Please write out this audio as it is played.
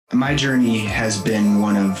My journey has been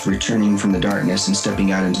one of returning from the darkness and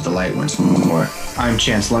stepping out into the light once more. I'm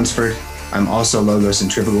Chance Lunsford. I'm also Logos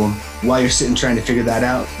Centrifugal. While you're sitting trying to figure that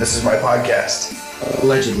out, this is my podcast.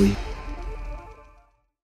 Allegedly.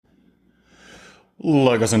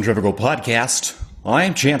 Logos Centrifugal Podcast.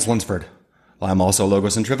 I'm Chance Lunsford. I'm also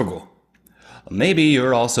Logos Centrifugal. Maybe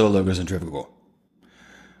you're also Logos Centrifugal.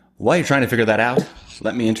 While you're trying to figure that out,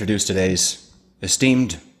 let me introduce today's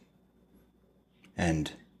esteemed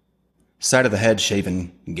and side of the head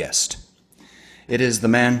shaven guest. It is the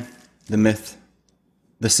man, the myth,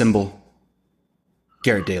 the symbol,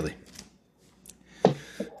 Garrett Daly.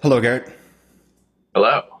 Hello, Garrett.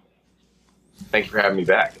 Hello. Thank you for having me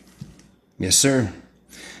back. Yes, sir.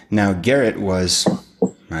 Now, Garrett was,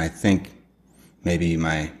 I think, maybe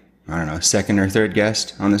my, second or third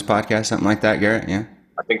guest on this podcast, something like that, Garrett, yeah?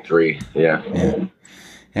 I think 3, yeah. Yeah.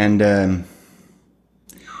 And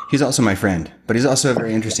he's also my friend, but he's also a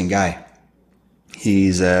very interesting guy.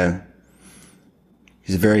 He's a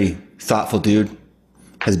very thoughtful dude,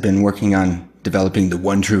 has been working on developing the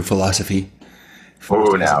one true philosophy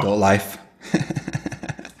for his adult life,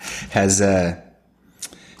 has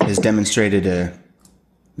demonstrated a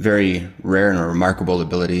very rare and remarkable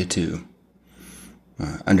ability to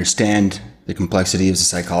understand the complexities of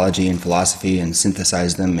psychology and philosophy and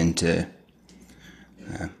synthesize them into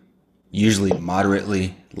usually moderate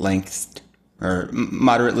lengthed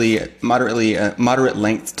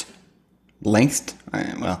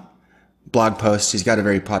blog posts. He's got a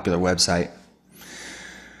very popular website,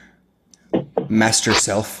 Master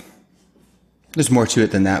Self. There's more to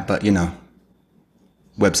it than that, but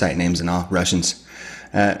website names and all, Russians.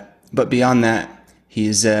 But beyond that,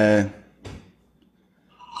 he's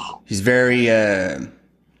very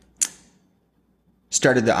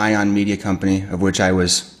started the Ion Media Company, of which I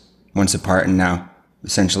was once a part, and now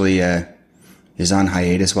essentially is on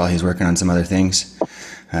hiatus while he's working on some other things.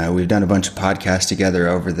 We've done a bunch of podcasts together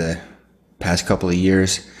over the past couple of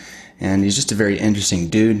years, and he's just a very interesting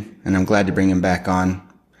dude, and I'm glad to bring him back on.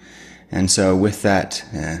 And so with that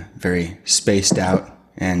very spaced out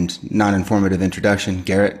and non-informative introduction,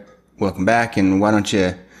 Garrett, welcome back, and why don't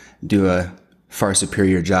you do a far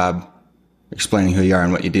superior job explaining who you are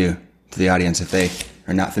and what you do to the audience if they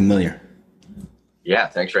are not familiar. Yeah,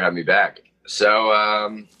 thanks for having me back. So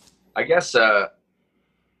I guess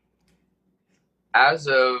as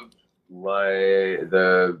of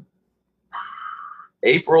the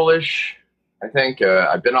April-ish, I think,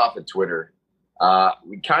 I've been off of Twitter.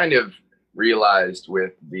 We kind of realized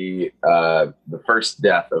with the first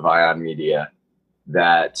death of Ion Media,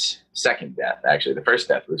 that second death, actually, the first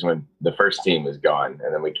death was when the first team was gone,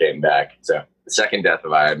 and then we came back. So the second death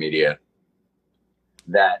of Ion Media,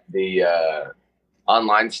 that the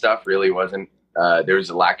online stuff really wasn't, there was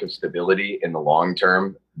a lack of stability in the long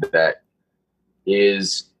term that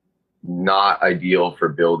is not ideal for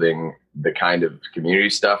building the kind of community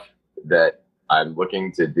stuff that I'm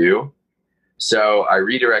looking to do. So I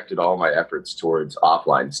redirected all my efforts towards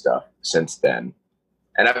offline stuff since then.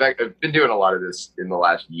 And I've been doing a lot of this in the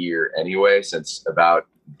last year anyway, since about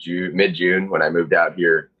mid-June when I moved out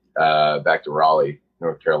here back to Raleigh,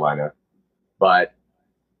 North Carolina. But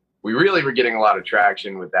we really were getting a lot of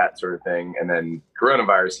traction with that sort of thing. And then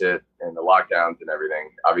coronavirus hit and the lockdowns and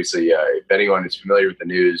everything. Obviously, if anyone is familiar with the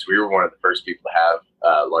news, we were one of the first people to have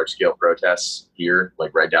large-scale protests here,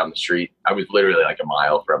 like right down the street. I was literally like a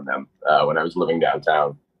mile from them when I was living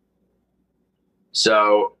downtown.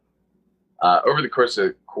 So over the course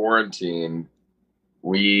of quarantine,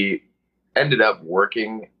 we ended up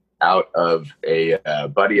working out of a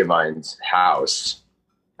buddy of mine's house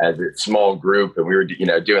as a small group, and we were,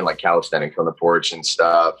 doing like calisthenics on the porch and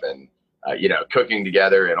stuff, and cooking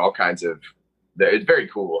together and all kinds of. It's very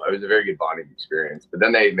cool. It was a very good bonding experience. But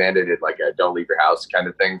then they mandated like a "don't leave your house" kind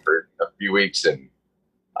of thing for a few weeks, and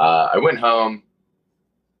I went home.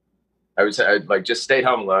 I just stayed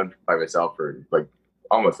home alone by myself for like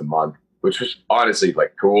almost a month, which was honestly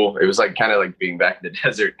like cool. It was like kind of like being back in the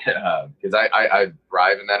desert because I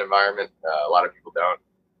thrive in that environment. A lot of people don't,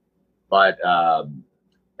 but.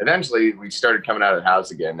 Eventually, we started coming out of the house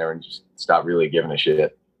again there and just stopped really giving a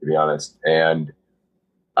shit, to be honest. And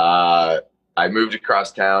I moved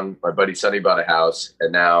across town. My buddy Sonny bought a house.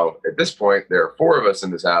 And now, at this point, there are 4 of us in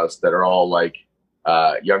this house that are all like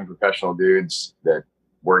young professional dudes that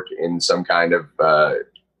work in some kind of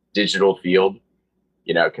digital field,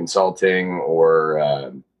 consulting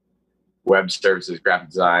or web services, graphic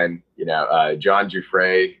design. John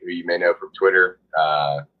Giuffre, who you may know from Twitter,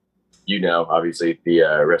 obviously the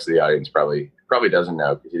rest of the audience probably doesn't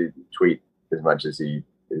know because he didn't tweet as much as he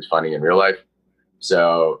is funny in real life.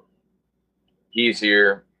 So he's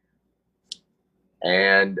here.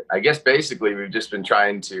 And I guess basically we've just been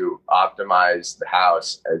trying to optimize the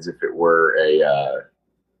house as if it were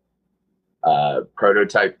a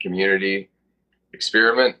prototype community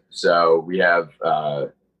experiment. So we have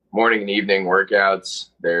morning and evening workouts.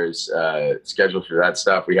 There's scheduled for that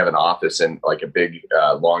stuff. We have an office and like a big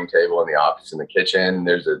long table in the office in the kitchen.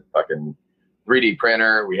 There's a fucking 3D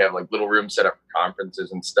printer. We have like little rooms set up for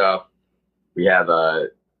conferences and stuff. We have a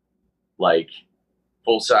like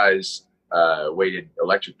full size weighted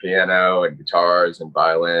electric piano and guitars and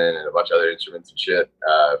violin and a bunch of other instruments and shit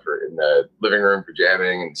for in the living room for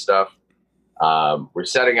jamming and stuff. We're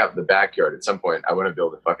setting up the backyard. At some point, I want to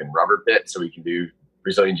build a fucking rubber pit so we can do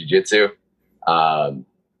Brazilian Jiu-Jitsu.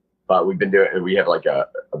 But we have like a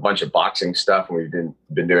bunch of boxing stuff, and we've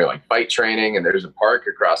been doing like fight training. And there's a park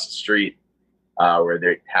across the street where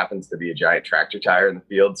there happens to be a giant tractor tire in the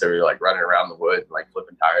field. So we're like running around the woods and like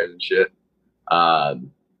flipping tires and shit.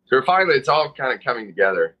 So we're finally, it's all kind of coming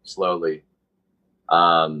together slowly.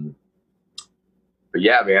 But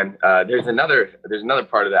yeah, man, there's another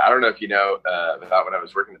part of that. I don't know if you know about when I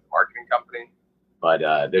was working at the marketing company,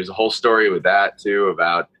 but there's a whole story with that too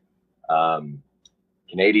about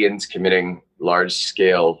Canadians committing large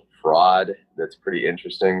scale fraud. That's pretty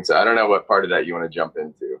interesting. So I don't know what part of that you want to jump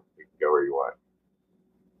into. You can go where you want.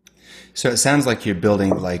 So it sounds like you're building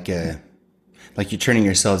like you're turning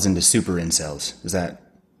yourselves into super incels. Is that?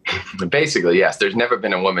 Basically, yes. There's never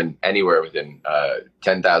been a woman anywhere within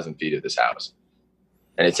 10,000 feet of this house.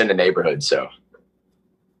 And it's in the neighborhood, so.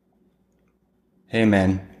 Hey,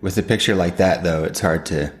 man, with a picture like that, though, it's hard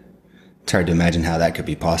to imagine how that could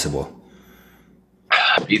be possible.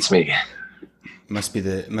 Beats me. Must be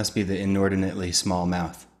the inordinately small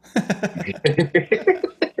mouth.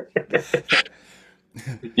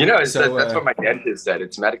 You know, that's what my dentist said.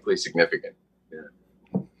 It's medically significant.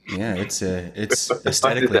 Yeah, it's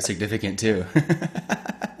aesthetically significant too.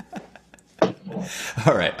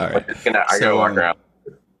 All right. I gotta walk around.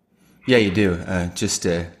 Yeah, you do. Just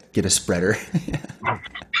get a spreader.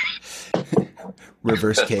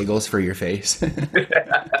 Reverse Kegels for your face.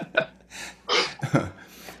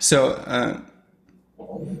 So,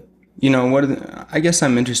 I guess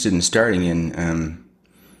I'm interested in starting in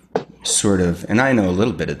sort of, and I know a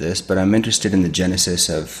little bit of this, but I'm interested in the genesis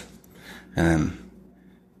of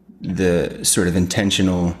the sort of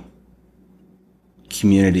intentional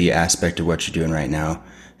community aspect of what you're doing right now,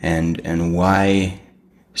 and why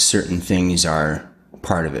certain things are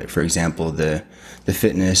part of it. For example, the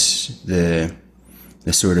fitness, the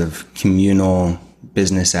sort of communal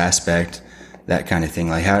business aspect, that kind of thing.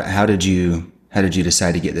 Like how did you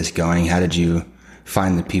decide to get this going? How did you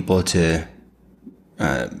find the people to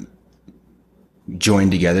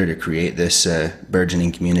join together to create this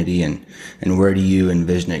burgeoning community, and where do you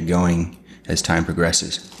envision it going as time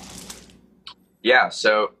progresses? Yeah,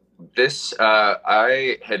 so this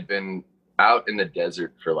I had been out in the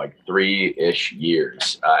desert for like 3-ish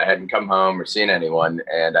years. I hadn't come home or seen anyone,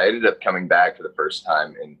 and I ended up coming back for the first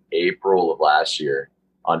time in April of last year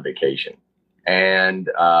on vacation. And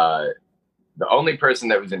the only person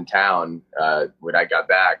that was in town when I got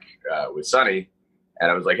back was Sonny. And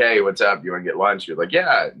I was like, hey, what's up? You want to get lunch? You're like,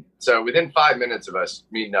 yeah. So within 5 minutes of us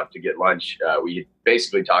meeting up to get lunch, we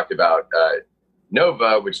basically talked about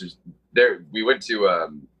Nova, which is there. We went to,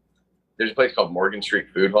 there's a place called Morgan Street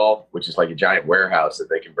Food Hall, which is like a giant warehouse that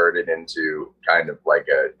they converted into kind of like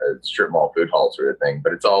a strip mall food hall sort of thing.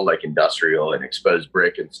 But it's all like industrial and exposed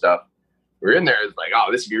brick and stuff. We're in there. It's like,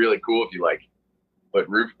 oh, this would be really cool if you like put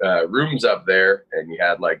rooms up there and you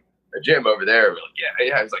had like a gym over there. We're like,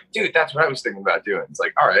 yeah. I was like, dude, that's what I was thinking about doing. It's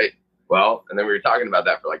like, all right, well, and then we were talking about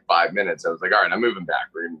that for like 5 minutes. I was like, all right, I'm moving back.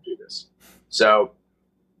 We're going to do this. So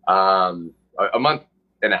a month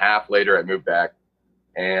and a half later, I moved back,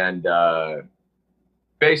 and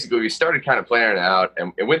basically we started kind of planning it out,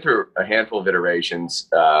 and it went through a handful of iterations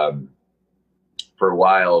for a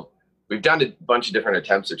while. We've done a bunch of different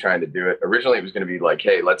attempts at trying to do it. Originally, it was going to be like,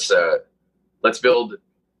 hey, let's build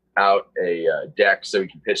out a deck so we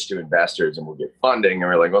can pitch to investors and we'll get funding.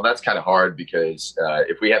 And we're like, well, that's kind of hard because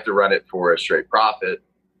if we have to run it for a straight profit,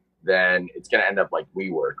 then it's going to end up like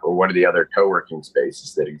WeWork or one of the other co-working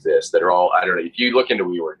spaces that exist that are all, I don't know, if you look into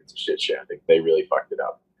WeWork, it's a shit show. I think they really fucked it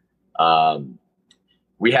up.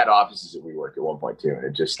 We had offices at WeWork at one point too, and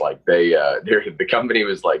it just like the company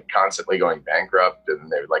was like constantly going bankrupt, and then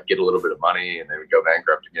they would like get a little bit of money and they would go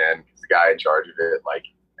bankrupt again because the guy in charge of it, like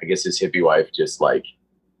I guess his hippie wife just like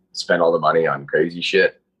spent all the money on crazy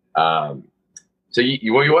shit. So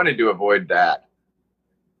you wanted to avoid that.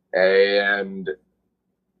 And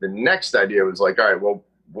the next idea was like, all right, well,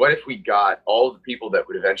 what if we got all the people that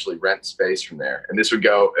would eventually rent space from there? And this would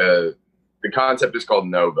go the concept is called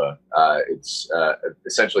Nova. It's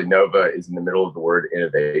essentially Nova is in the middle of the word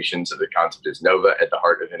innovation. So the concept is Nova at the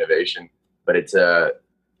heart of innovation, but it's a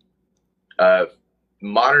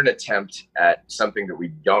modern attempt at something that we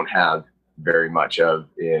don't have very much of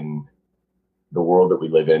in the world that we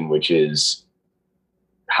live in, which is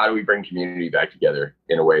how do we bring community back together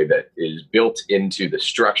in a way that is built into the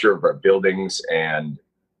structure of our buildings and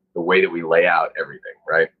the way that we lay out everything,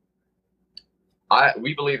 right?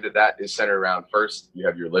 We believe that is centered around, first, you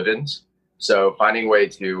have your live-ins. So finding a way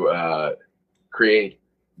to create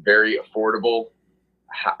very affordable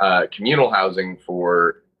communal housing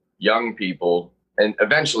for young people, and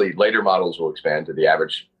eventually later models will expand to the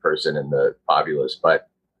average person and the populace, but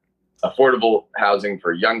affordable housing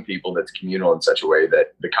for young people that's communal in such a way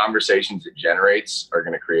that the conversations it generates are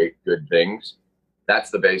going to create good things. That's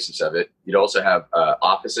the basis of it. You'd also have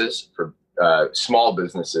offices for small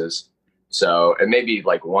businesses. So, and maybe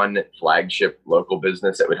like one flagship local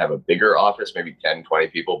business that would have a bigger office, maybe 10, 20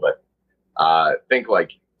 people, but think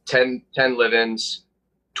like 10 live-ins,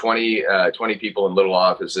 20 people in little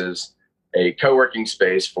offices, a co-working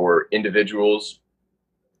space for individuals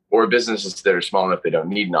or businesses that are small enough they don't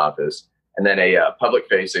need an office, and then a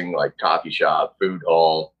public-facing like coffee shop, food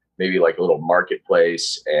hall, maybe like a little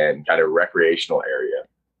marketplace and kind of recreational area.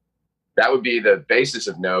 That would be the basis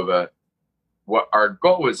of Nova. What our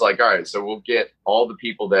goal was like, all right, so we'll get all the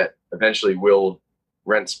people that eventually will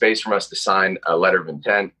rent space from us to sign a letter of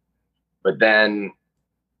intent. But then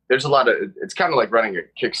there's it's kind of like running a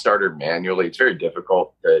Kickstarter manually. It's very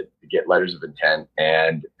difficult to get letters of intent.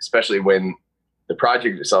 And especially when the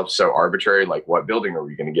project itself is so arbitrary, like what building are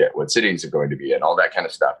we going to get? What city is it going to be in? All that kind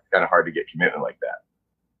of stuff. It's kind of hard to get commitment like that.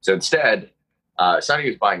 So instead, Sonny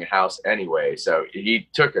was buying a house anyway. So he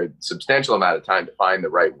took a substantial amount of time to find the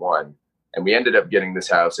right one. And we ended up getting this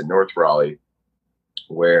house in North Raleigh,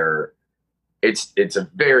 where it's a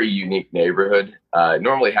very unique neighborhood.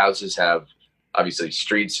 Normally houses have obviously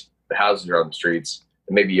streets, the houses are on the streets,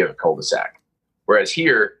 and maybe you have a cul-de-sac. Whereas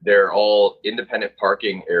here, they're all independent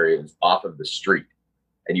parking areas off of the street.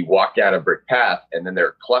 And you walk down a brick path, and then there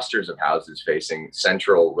are clusters of houses facing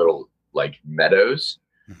central little like meadows.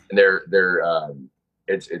 And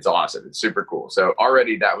it's awesome. It's super cool. So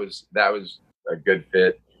already that was a good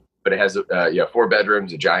fit. But it has 4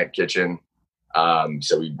 bedrooms, a giant kitchen.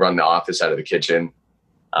 So we run the office out of the kitchen,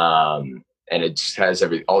 and it just has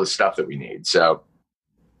all the stuff that we need. So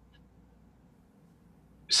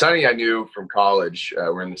Sonny, I knew from college.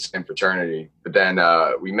 We're in the same fraternity, but then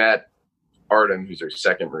we met Artem, who's our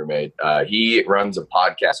second roommate. He runs a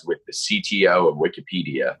podcast with the CTO of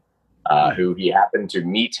Wikipedia, who he happened to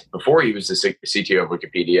meet before he was the CTO of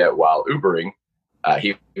Wikipedia while Ubering.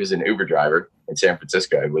 He was an Uber driver in San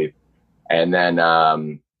Francisco, I believe. And then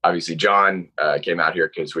obviously John came out here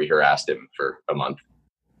because we harassed him for a month.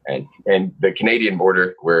 And the Canadian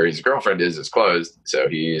border where his girlfriend is closed. So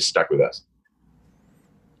he's stuck with us.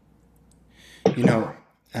 You know,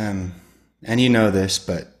 and you know this,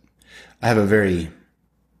 but I have a very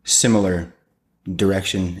similar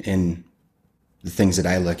direction in the things that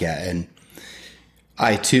I look at. And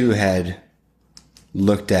I too had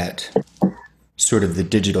looked at sort of the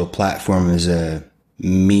digital platform as a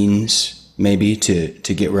means maybe to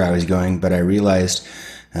get where I was going, but I realized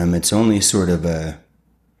it's only sort of a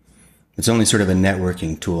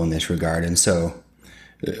networking tool in this regard. And so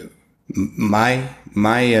my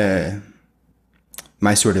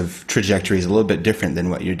sort of trajectory is a little bit different than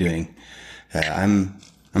what you're doing. I'm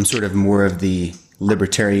sort of more of the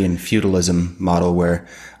libertarian feudalism model where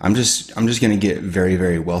I'm just going to get very,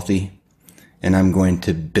 very wealthy, and I'm going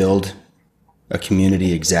to build a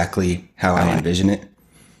community exactly how I envision it.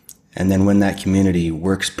 And then when that community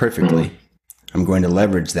works perfectly, I'm going to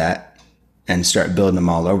leverage that and start building them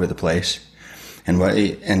all over the place. And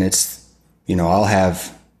it's,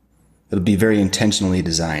 it'll be very intentionally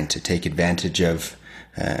designed to take advantage of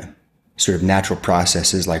sort of natural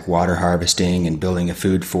processes like water harvesting and building a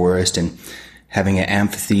food forest and having an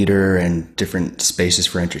amphitheater and different spaces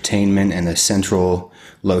for entertainment and a central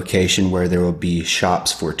location where there will be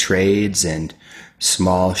shops for trades and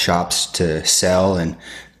small shops to sell. And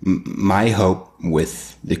my hope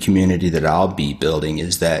with the community that I'll be building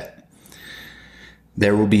is that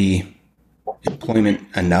there will be employment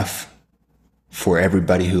enough for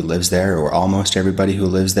everybody who lives there, or almost everybody who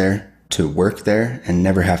lives there, to work there and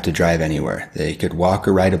never have to drive anywhere. They could walk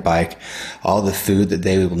or ride a bike. All the food that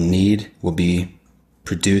they will need will be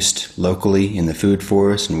produced locally in the food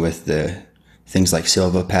forest and with the things like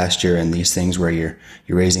silvopasture and these things where you're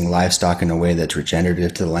raising livestock in a way that's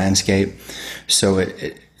regenerative to the landscape. So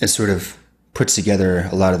it sort of puts together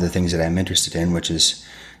a lot of the things that I'm interested in, which is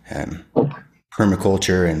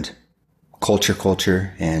permaculture and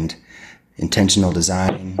culture and intentional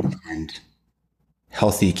design and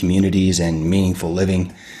healthy communities and meaningful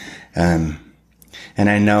living. And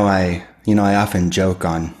I know I often joke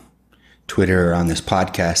on Twitter or on this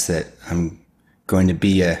podcast that I'm going to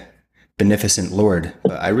be a beneficent Lord,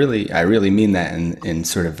 but I really mean that in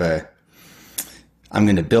sort of I'm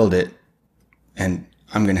going to build it, and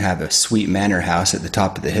I'm going to have a sweet manor house at the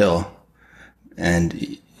top of the hill.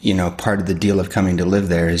 And, part of the deal of coming to live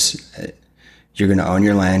there is you're going to own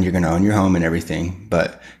your land, you're going to own your home and everything,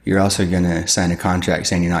 but you're also going to sign a contract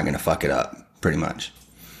saying you're not going to fuck it up, pretty much.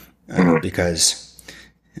 Because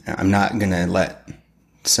I'm not going to let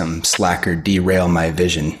some slacker derail my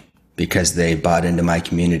vision because they bought into my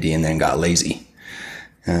community and then got lazy.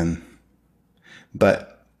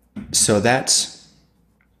 But so that's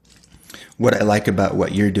what I like about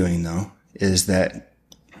what you're doing, though, is that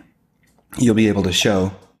you'll be able to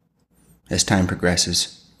show as time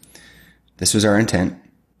progresses, this was our intent.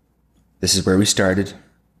 This is where we started.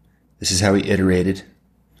 This is how we iterated.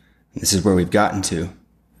 This is where we've gotten to.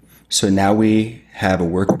 So now we have a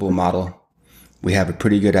workable model. We have a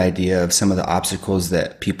pretty good idea of some of the obstacles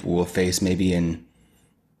that people will face maybe in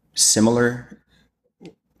similar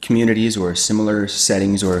communities or similar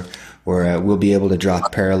settings, or we'll be able to draw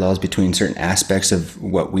parallels between certain aspects of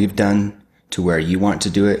what we've done to where you want to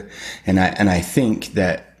do it. And I think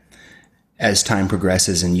that as time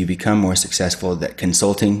progresses and you become more successful, that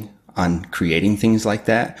consulting on creating things like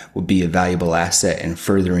that will be a valuable asset in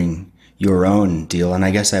furthering your own deal. And I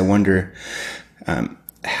guess I wonder,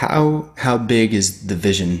 how big is the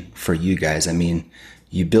vision for you guys? I mean,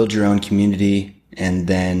 you build your own community, and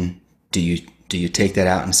then do you take that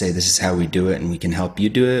out and say, this is how we do it and we can help you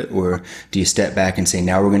do it? Or do you step back and say,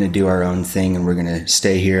 now we're going to do our own thing and we're going to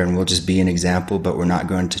stay here and we'll just be an example, but we're not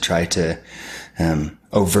going to try to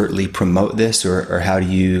overtly promote this? Or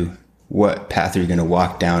what path are you going to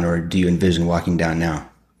walk down, or do you envision walking down now?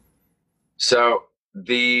 So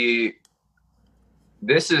we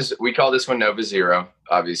call this one Nova Zero,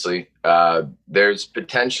 obviously. There's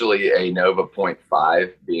potentially a Nova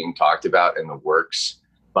 0.5 being talked about in the works,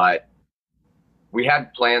 but we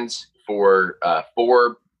had plans for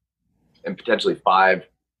 4 and potentially 5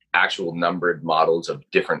 actual numbered models of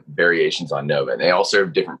different variations on Nova, and they all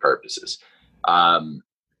serve different purposes.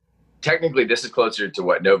 Technically, this is closer to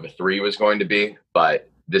what Nova 3 was going to be, but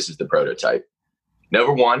this is the prototype.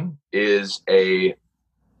 Nova 1 is the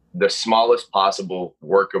smallest possible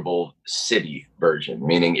workable city version,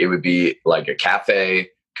 meaning it would be like a cafe,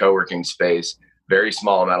 co-working space, very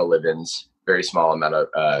small amount of live-ins, very small amount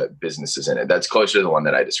of businesses in it. That's closer to the one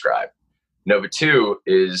that I described. Nova 2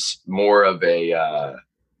 is more of a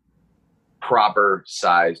proper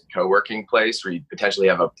sized co-working place where you potentially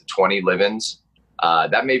have up to 20 live-ins.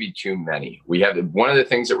 That may be too many. One of the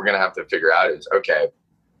things that we're going to have to figure out is, okay,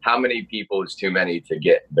 how many people is too many to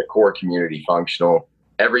get the core community functional?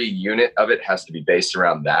 Every unit of it has to be based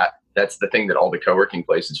around that. That's the thing that all the co-working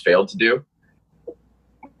places failed to do.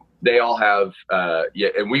 They all have,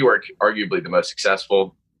 and we were arguably the most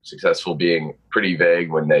successful being pretty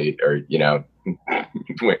vague when they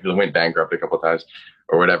went bankrupt a couple of times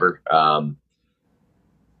or whatever.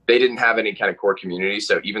 They didn't have any kind of core community.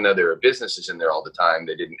 So even though there are businesses in there all the time,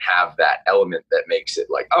 they didn't have that element that makes it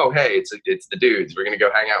like, oh, hey, it's the dudes. We're going to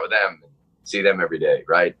go hang out with them and see them every day,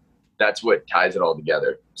 right? That's what ties it all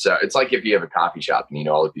together. So it's like if you have a coffee shop and you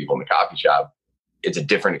know all the people in the coffee shop, it's a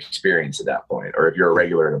different experience at that point. Or if you're a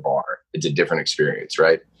regular in a bar, it's a different experience,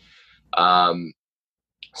 right?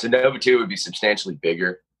 So Nova 2 would be substantially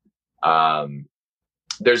bigger.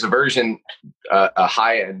 There's a version, a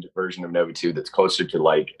high-end version of Nova 2 that's closer to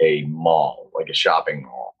like a mall, like a shopping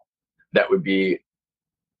mall. That would be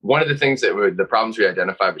one of the things the problems we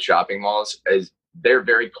identify with shopping malls is they're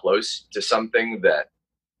very close to something that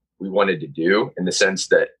we wanted to do, in the sense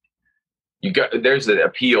that there's an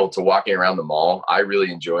appeal to walking around the mall. I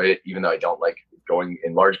really enjoy it, even though I don't like going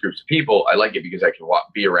in large groups of people. I like it because I can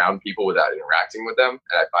be around people without interacting with them,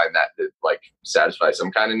 and I find that like satisfies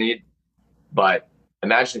some kind of need. But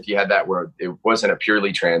imagine if you had that where it wasn't a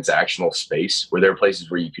purely transactional space, where there are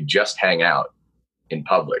places where you could just hang out in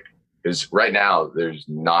public. Because right now there's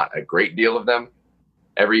not a great deal of them.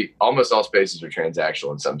 Almost all spaces are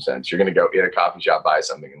transactional in some sense. You're going to go in a coffee shop, buy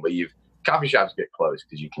something, and leave. Coffee shops get closed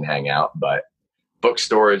because you can hang out, but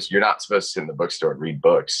bookstores, you're not supposed to sit in the bookstore and read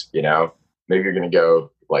books. Maybe you're going to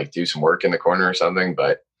go like do some work in the corner or something,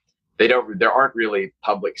 but there aren't really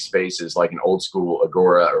public spaces like an old school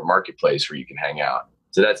Agora or marketplace where you can hang out.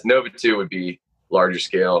 So that's Nova 2 would be larger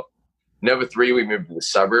scale. Nova 3, we moved to the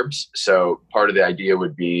suburbs. So part of the idea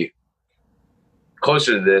would be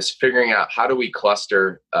closer to this, figuring out how do we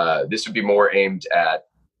cluster. This would be more aimed at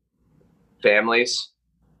families.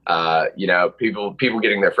 People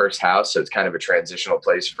getting their first house, so it's kind of a transitional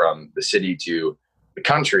place from the city to the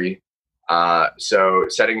country. So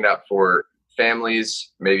setting it up for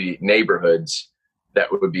families, maybe neighborhoods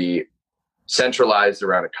that would be centralized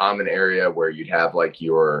around a common area where you'd have like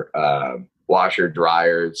your washer,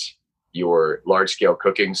 dryers, your large scale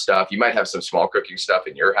cooking stuff. You might have some small cooking stuff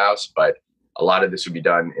in your house, but a lot of this would be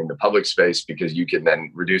done in the public space because you can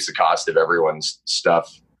then reduce the cost of everyone's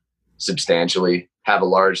stuff substantially. Have a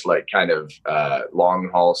large, like kind of long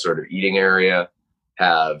haul sort of eating area,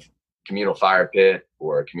 have communal fire pit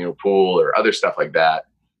or a communal pool or other stuff like that.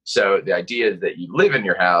 So the idea is that you live in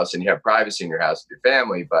your house and you have privacy in your house with your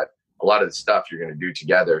family, but a lot of the stuff you're going to do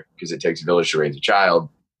together because it takes a village to raise a child.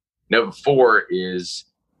 Nova 4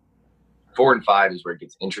 and 5 is where it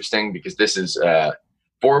gets interesting because this is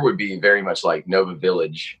 4 would be very much like Nova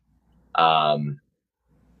Village.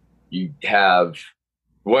 You have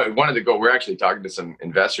one of the goals. We're actually talking to some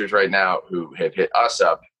investors right now who have hit us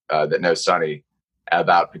up that know Sunny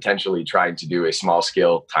about potentially trying to do a small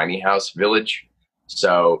scale tiny house village.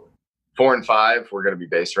 So 4 and 5, we're going to be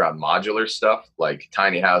based around modular stuff like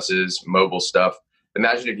tiny houses, mobile stuff.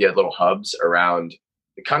 Imagine if you had little hubs around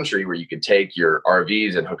the country where you could take your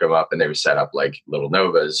RVs and hook them up and they were set up like little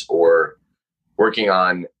Novas, or working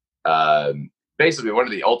on basically one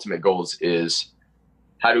of the ultimate goals is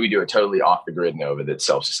how do we do a totally off the grid Nova that's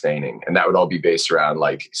self-sustaining? And that would all be based around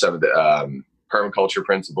like some of the permaculture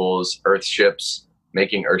principles, earth ships,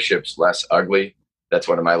 making earth ships less ugly. That's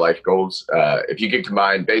one of my life goals. If you could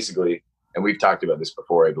combine basically, and we've talked about this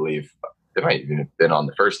before, I believe it might even have been on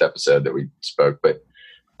the first episode that we spoke, but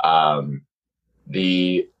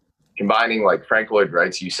the combining like Frank Lloyd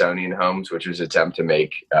Wright's Usonian homes, which was an attempt to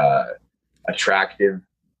make attractive,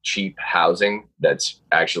 cheap housing that's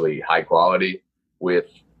actually high quality, with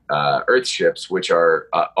earth ships, which are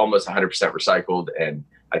almost 100% recycled. And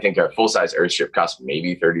I think a full-size earth ship costs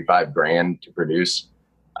maybe 35 grand to produce,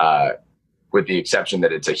 with the exception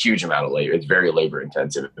that it's a huge amount of labor. It's very labor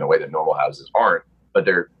intensive in a way that normal houses aren't, but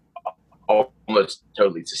they're almost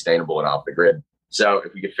totally sustainable and off the grid. So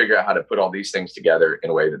if we could figure out how to put all these things together in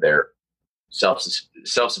a way that they're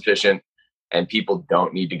self-sufficient and people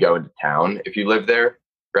don't need to go into town if you live there,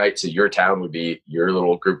 right? So your town would be your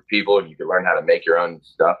little group of people and you could learn how to make your own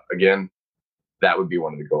stuff again. That would be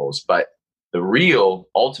one of the goals. But the real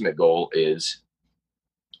ultimate goal is,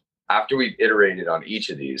 after we've iterated on each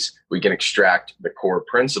of these, we can extract the core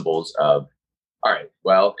principles of, all right,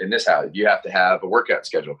 well, in this house, you have to have a workout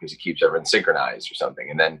schedule because it keeps everyone synchronized or something.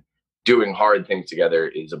 And then doing hard things together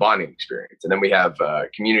is a bonding experience. And then we have a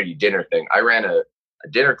community dinner thing. I ran a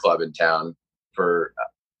dinner club in town for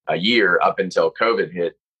a year up until COVID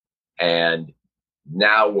hit. And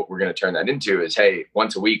now what we're going to turn that into is, hey,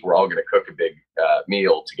 once a week, we're all going to cook a big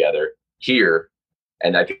meal together here.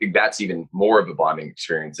 And I think that's even more of a bonding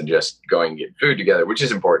experience than just going and getting food together, which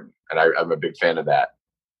is important. And I'm a big fan of that.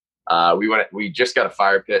 We just got a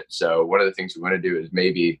fire pit. So one of the things we want to do is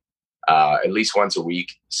maybe at least once a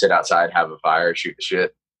week, sit outside, have a fire, shoot the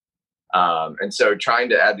shit. And so trying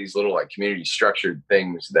to add these little like community structured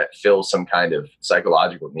things that fill some kind of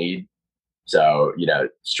psychological need. So,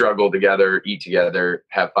 struggle together, eat together,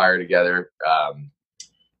 have fire together.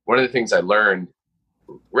 One of the things I learned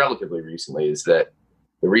relatively recently is that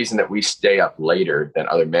the reason that we stay up later than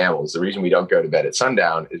other mammals, the reason we don't go to bed at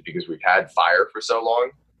sundown, is because we've had fire for so long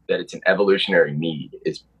that it's an evolutionary need.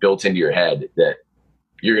 It's built into your head that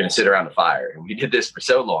you're going to sit around a fire. And we did this for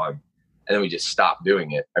so long, and then we just stopped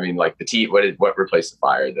doing it. I mean, like what replaced the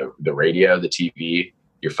fire? The radio, the TV,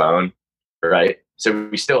 your phone, right? So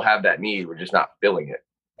we still have that need. We're just not filling it.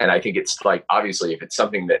 And I think it's like, obviously, if it's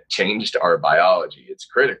something that changed our biology, it's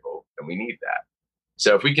critical, and we need that.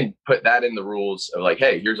 So if we can put that in the rules of like,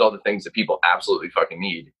 hey, here's all the things that people absolutely fucking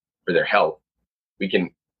need for their health, we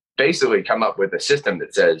can basically come up with a system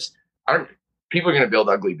that says, people are going to build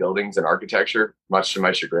ugly buildings and architecture, much to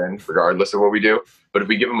my chagrin, regardless of what we do. But if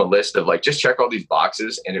we give them a list of like, just check all these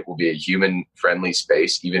boxes and it will be a human friendly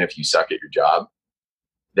space, even if you suck at your job,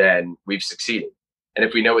 then we've succeeded. And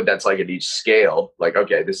if we know what that's like at each scale, like,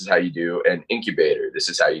 okay, this is how you do an incubator. This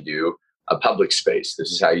is how you do a public space.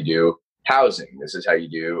 This is how you do housing. This is how you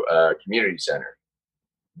do a community center.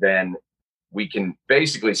 Then we can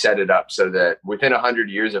basically set it up so that within 100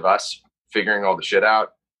 years of us figuring all the shit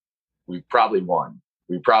out, we probably won.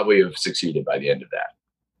 We probably have succeeded by the end of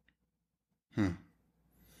that.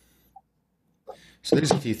 So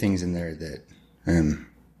there's a few things in there that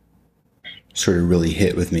sort of really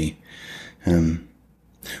hit with me.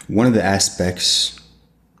 One of the aspects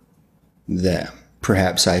that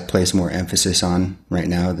perhaps I place more emphasis on right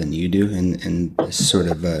now than you do. And this sort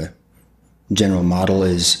of a general model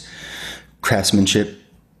is craftsmanship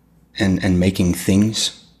and making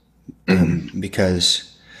things.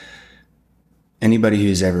 Because anybody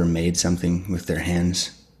who's ever made something with their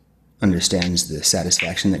hands understands the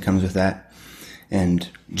satisfaction that comes with that. And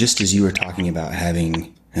just as you were talking about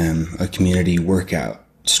having a community workout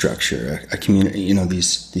structure, a community,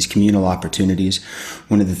 these communal opportunities,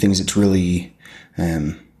 one of the things that's really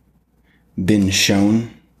been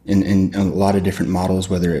shown in a lot of different models,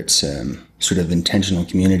 whether it's sort of intentional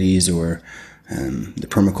communities or the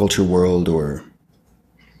permaculture world or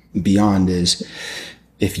beyond, is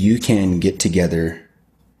if you can get together.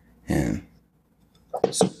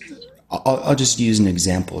 I'll just use an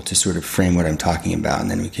example to sort of frame what I'm talking about,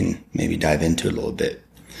 and then we can maybe dive into it a little bit.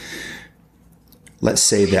 Let's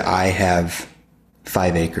say that I have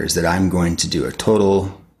 5 acres that I'm going to do a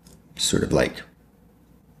total sort of like,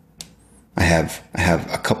 I have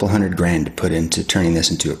a couple $100,000 to put into turning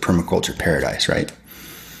this into a permaculture paradise, right?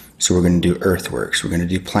 So we're going to do earthworks, we're going to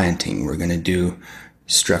do planting, we're going to do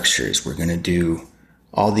structures, we're going to do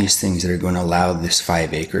all these things that are going to allow this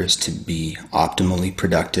 5 acres to be optimally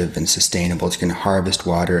productive and sustainable. It's going to harvest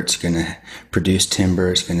water, it's going to produce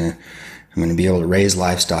timber, I'm going to be able to raise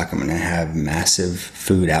livestock. I'm going to have massive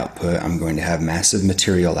food output. I'm going to have massive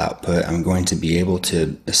material output. I'm going to be able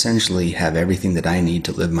to essentially have everything that I need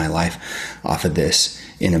to live my life off of this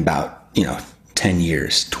in about, 10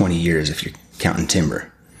 years, 20 years if you're counting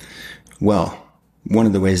timber. Well, one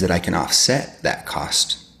of the ways that I can offset that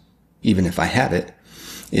cost, even if I have it,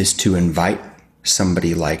 is to invite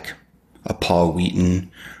somebody like a Paul Wheaton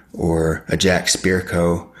or a Jack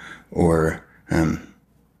Spirko or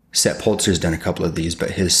Sepp Holzer's done a couple of these,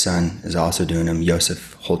 but his son is also doing them,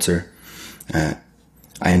 Josef Holzer.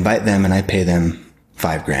 I invite them and I pay them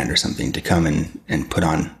 $5,000 or something to come and put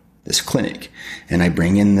on this clinic. And I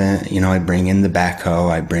bring in the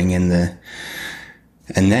backhoe,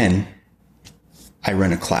 and then I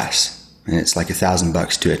run a class, and it's like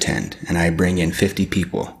 $1,000 to attend. And I bring in 50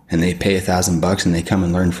 people and they pay $1,000 and they come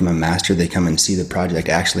and learn from a master. They come and see the project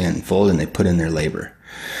actually unfold and they put in their labor.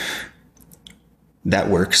 That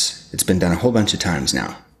works. It's been done a whole bunch of times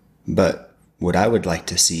now. But what I would like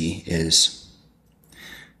to see is,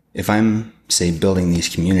 if I'm, say, building these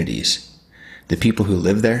communities, the people who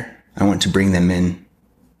live there, I want to bring them in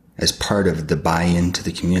as part of the buy-in to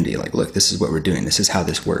the community. Like, look, this is what we're doing. This is how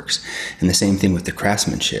this works. And the same thing with the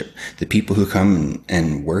craftsmanship. The people who come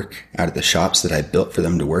and work out of the shops that I built for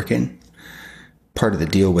them to work in, part of the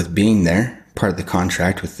deal with being there, part of the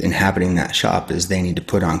contract with inhabiting that shop, is they need to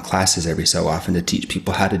put on classes every so often to teach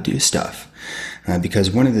people how to do stuff.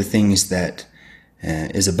 Because one of the things that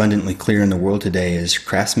is abundantly clear in the world today is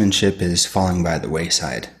craftsmanship is falling by the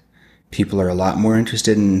wayside. People are a lot more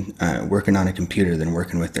interested in working on a computer than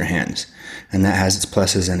working with their hands. And that has its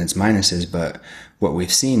pluses and its minuses, but what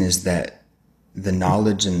we've seen is that the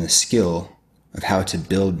knowledge and the skill of how to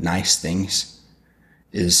build nice things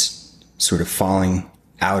is sort of falling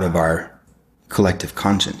out of our collective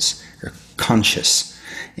conscience or conscious.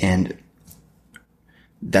 And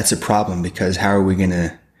that's a problem, because how are we going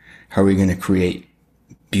to create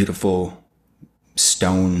beautiful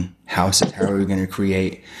stone houses? How are we going to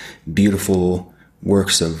create beautiful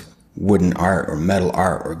works of wooden art or metal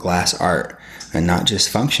art or glass art, and not just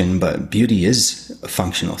function, but beauty is a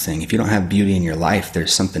functional thing. If you don't have beauty in your life,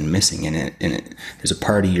 there's something missing in it. There's a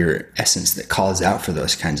part of your essence that calls out for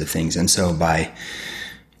those kinds of things. And so by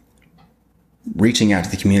reaching out to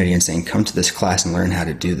the community and saying, come to this class and learn how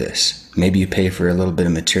to do this. Maybe you pay for a little bit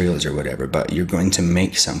of materials or whatever, but you're going to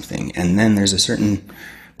make something. And then there's a certain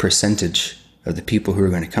percentage of the people who are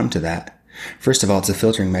going to come to that. First of all, it's a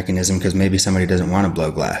filtering mechanism, because maybe somebody doesn't want to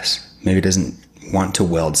blow glass. Maybe doesn't want to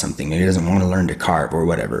weld something. Maybe doesn't want to learn to carve or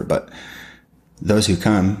whatever. But those who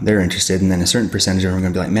come, they're interested. And then a certain percentage of them are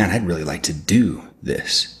going to be like, man, I'd really like to do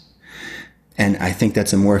this. And I think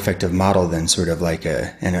that's a more effective model than sort of like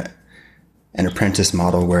an apprentice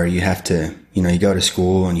model, where you have to, you go to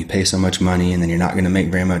school and you pay so much money and then you're not going to make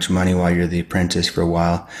very much money while you're the apprentice for a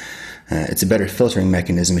while. It's a better filtering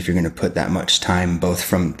mechanism if you're going to put that much time, both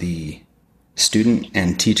from the student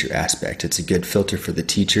and teacher aspect. It's a good filter for the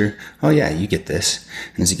teacher. Oh yeah, you get this.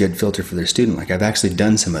 And it's a good filter for their student. Like, I've actually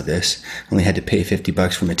done some of this, only had to pay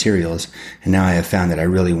 $50 for materials. And now I have found that I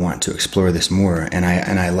really want to explore this more. And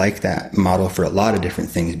I like that model for a lot of different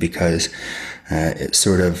things, because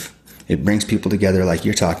it brings people together like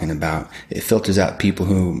you're talking about. It filters out people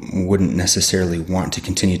who wouldn't necessarily want to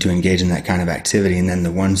continue to engage in that kind of activity. And then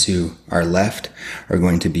the ones who are left are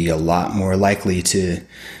going to be a lot more likely to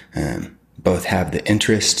both have the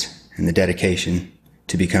interest and the dedication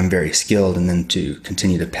to become very skilled, and then to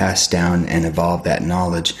continue to pass down and evolve that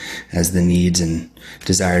knowledge as the needs and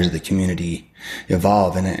desires of the community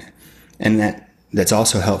evolve. That's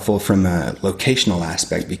also helpful from a locational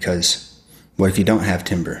aspect, because what if you don't have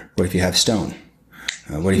timber? What if you have stone?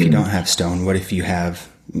 What if you don't have stone? What if you have,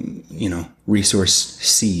 resource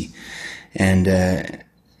C? And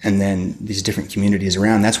then these different communities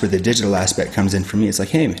around. That's where the digital aspect comes in for me. It's like,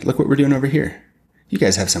 hey, look what we're doing over here. You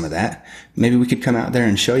guys have some of that. Maybe we could come out there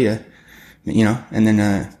and show you, and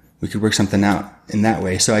then we could work something out in that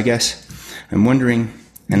way. So I guess I'm wondering,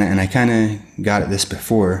 and I kind of got at this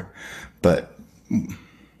before, but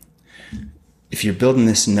if you're building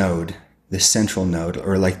this node, this central node,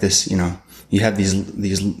 or like this, you have these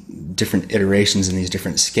different iterations and these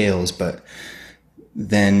different scales, but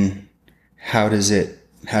then how does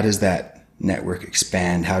that network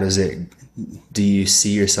expand? Do you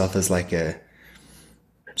see yourself as like a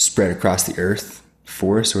spread across the earth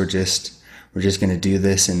force, or we're just going to do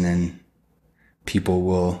this and then people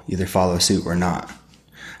will either follow suit or not?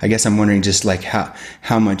 I guess I'm wondering just like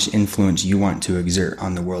how much influence you want to exert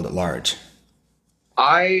on the world at large.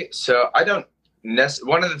 I don't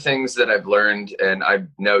one of the things that I've learned, and I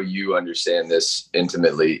know you understand this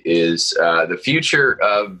intimately, is the future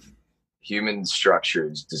of human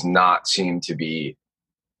structures does not seem to be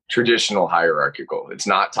traditional hierarchical. It's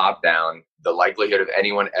not top down. The likelihood of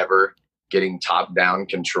anyone ever getting top down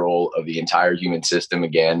control of the entire human system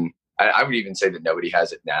again, I would even say that nobody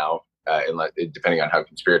has it now, depending on how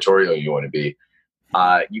conspiratorial you want to be.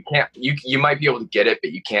 You might be able to get it,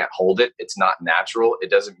 but you can't hold it. It's not natural. It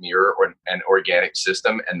doesn't mirror an organic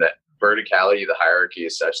system, and the verticality of the hierarchy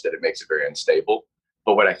is such that it makes it very unstable.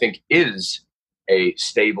 But what I think is a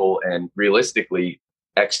stable and realistically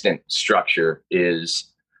extant structure is,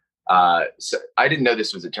 so I didn't know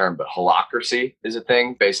this was a term, but holacracy is a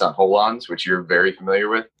thing based on holons, which you're very familiar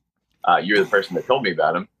with. You're the person that told me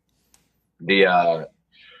about them.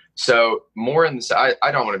 So more in this, I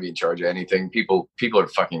don't want to be in charge of anything. People are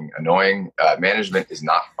fucking annoying. Management is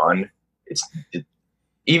not fun.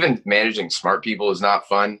 Even managing smart people is not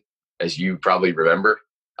fun, as you probably remember.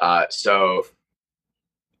 So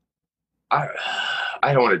I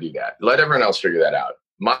don't want to do that. Let everyone else figure that out.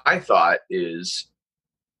 My thought is,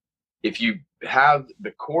 if you have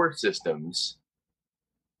the core systems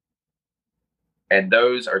and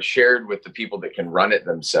those are shared with the people that can run it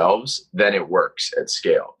themselves, then it works at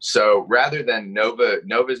scale. So rather than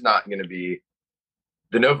Nova's not going to be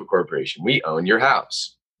the Nova Corporation. We own your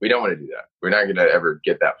house. We don't want to do that. We're not going to ever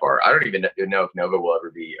get that far. I don't even know if Nova will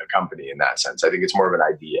ever be a company in that sense. I think it's more of an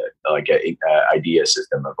idea, like an idea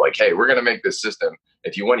system of like, hey, we're going to make this system.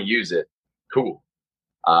 If you want to use it, cool.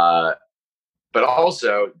 But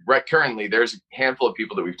also, right currently, there's a handful of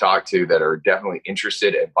people that we've talked to that are definitely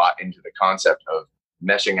interested and bought into the concept of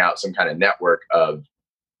meshing out some kind of network of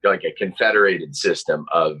like a confederated system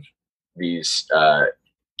of these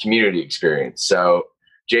community experience. So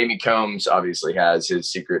Jamie Combs obviously has his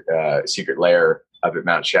secret lair up at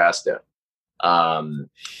Mount Shasta. Kairos,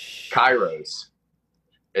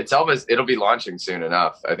 it'll be launching soon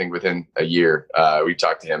enough. I think within a year. We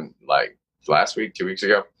talked to him like last week, 2 weeks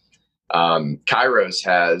ago. Kairos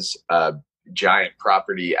has a giant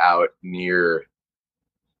property out near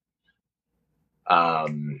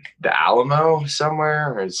the Alamo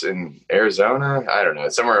somewhere. It's in Arizona. I don't know.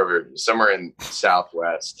 It's somewhere in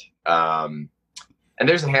Southwest. And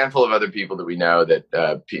there's a handful of other people that we know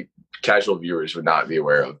that casual viewers would not be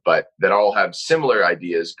aware of, but that all have similar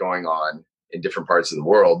ideas going on in different parts of the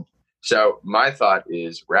world. So my thought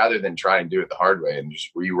is, rather than try and do it the hard way and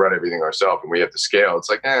just rerun everything ourselves and we have to scale, it's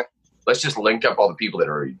like, let's just link up all the people that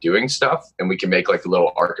are already doing stuff, and we can make like a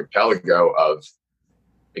little archipelago of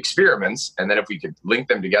experiments. And then if we could link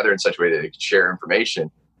them together in such a way that they could share information,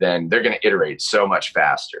 then they're going to iterate so much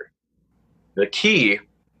faster. The key,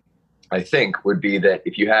 I think, would be that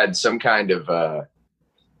if you had some kind of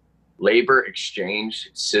labor exchange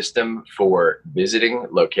system for visiting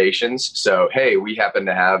locations. So, hey, we happen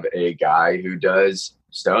to have a guy who does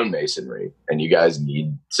stonemasonry and you guys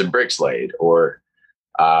need some bricks laid, or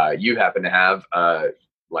you happen to have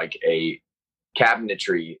like a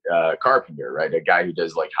cabinetry carpenter, right? A guy who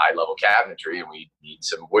does like high level cabinetry and we need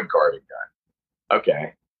some wood carving done.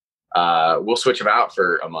 Okay. We'll switch them out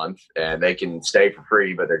for a month and they can stay for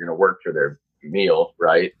free, but they're going to work for their meal,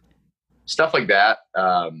 right? Stuff like that.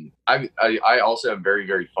 I also am very,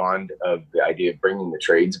 very fond of the idea of bringing the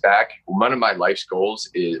trades back. One of my life's goals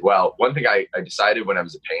is, well, one thing I decided when I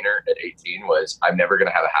was a painter at 18 was I'm never going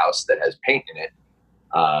to have a house that has paint in it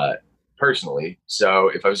personally. So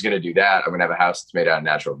if I was going to do that, I'm going to have a house that's made out of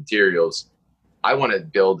natural materials. I want to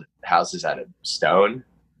build houses out of stone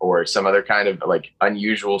or some other kind of like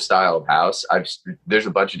unusual style of house. There's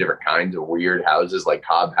a bunch of different kinds of weird houses, like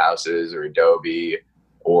cob houses or adobe,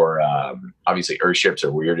 or obviously earthships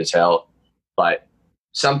are weird as hell. But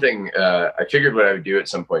something I figured what I would do at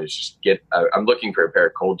some point is just I'm looking for a pair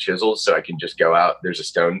of cold chisels so I can just go out.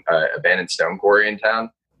 There's a abandoned stone quarry in town,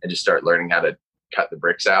 and just start learning how to cut the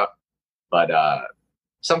bricks out. But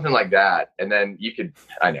something like that. And then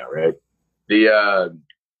I know, right? The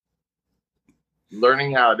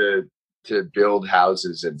learning how to build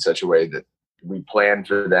houses in such a way that we plan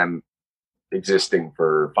for them existing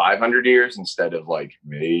for 500 years instead of like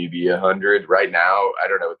maybe 100. Right now, I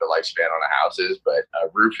don't know what the lifespan on a house is, but a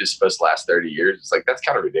roof is supposed to last 30 years. It's like, that's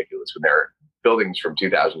kind of ridiculous when there are buildings from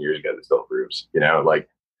 2,000 years ago that still have roofs, like,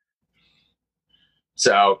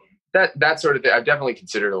 so that sort of thing. I've definitely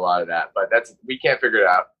considered a lot of that, but we can't figure it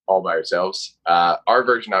out all by ourselves. Our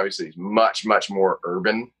version obviously is much, much more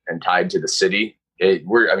urban and tied to the city.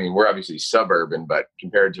 We're obviously suburban, but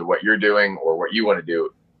compared to what you're doing or what you want to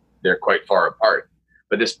do, they're quite far apart.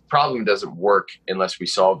 But this problem doesn't work unless we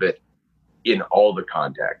solve it in all the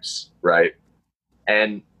contexts, right?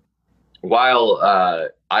 And while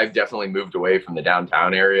I've definitely moved away from the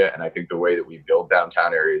downtown area, and I think the way that we build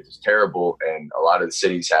downtown areas is terrible, and a lot of the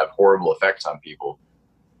cities have horrible effects on people,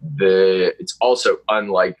 it's also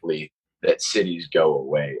unlikely that cities go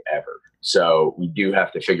away ever. So we do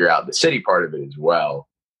have to figure out the city part of it as well.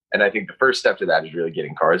 And I think the first step to that is really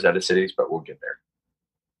getting cars out of cities, but we'll get there.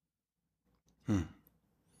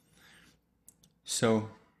 So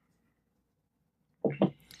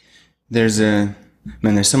there's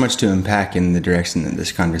so much to unpack in the direction that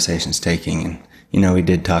this conversation is taking. And, we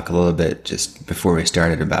did talk a little bit just before we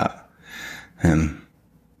started about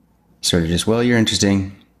sort of just, well, you're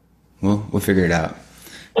interesting. We'll figure it out.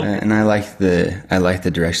 And I like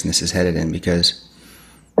the direction this is headed in, because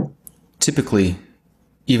typically,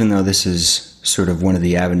 even though this is sort of one of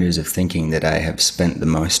the avenues of thinking that I have spent the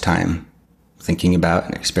most time thinking about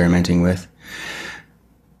and experimenting with,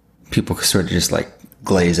 people sort of just like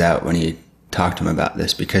glaze out when you talk to them about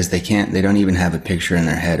this, because they don't even have a picture in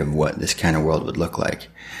their head of what this kind of world would look like.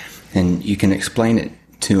 And you can explain it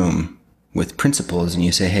to them with principles, and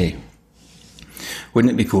you say, hey,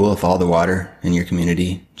 wouldn't it be cool if all the water in your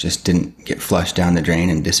community just didn't get flushed down the drain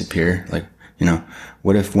and disappear? Like,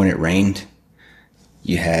 what if when it rained,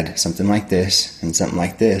 you had something like this and something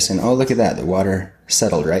like this, and oh, look at that, the water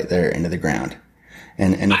settled right there into the ground.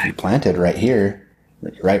 And if you planted right here,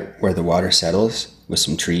 right where the water settles, with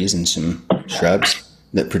some trees and some shrubs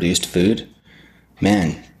that produced food,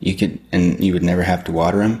 man, you would never have to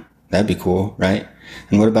water them. That'd be cool, right?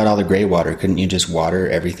 And what about all the gray water? Couldn't you just water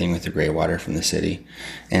everything with the gray water from the city?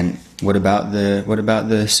 And what about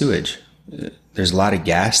the sewage? There's a lot of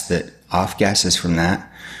gas off gases from that.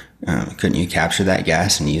 Couldn't you capture that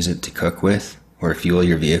gas and use it to cook with or fuel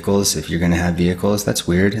your vehicles if you're going to have vehicles? That's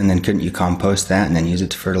weird. And then couldn't you compost that and then use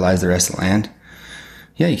it to fertilize the rest of the land?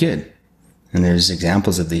 Yeah, you could. And there's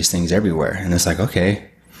examples of these things everywhere. And it's like, okay,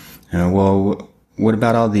 well, what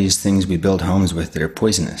about all these things we build homes with that are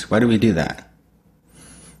poisonous? Why do we do that?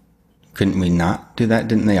 Couldn't we not do that?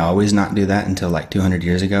 Didn't they always not do that until like 200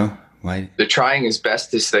 years ago? Why? They're trying as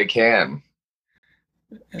best as they can.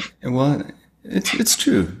 Well, it's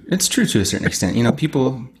true. It's true to a certain extent.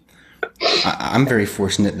 People, I'm very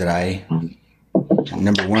fortunate that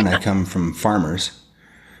number one, I come from farmers.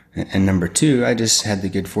 And number two, I just had the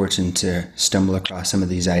good fortune to stumble across some of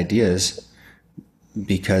these ideas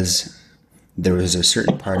because there was a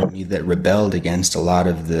certain part of me that rebelled against a lot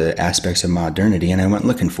of the aspects of modernity, and I went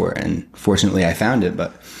looking for it. And fortunately, I found it.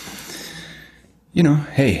 But,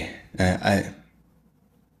 hey,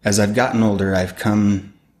 as I've gotten older, I've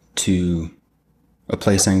come to a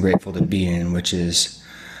place I'm grateful to be in, which is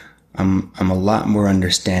I'm a lot more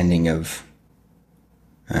understanding of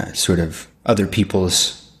sort of other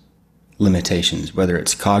people's limitations, whether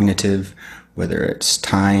it's cognitive, whether it's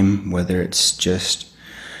time, whether it's just,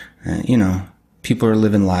 people are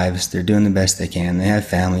living lives, they're doing the best they can, they have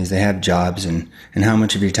families, they have jobs, and how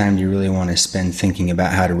much of your time do you really want to spend thinking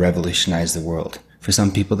about how to revolutionize the world? For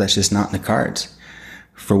some people, that's just not in the cards.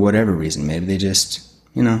 For whatever reason, maybe they just,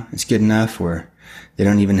 it's good enough, or they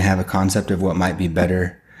don't even have a concept of what might be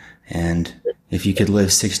better. And if you could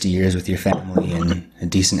live 60 years with your family in a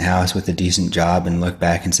decent house with a decent job and look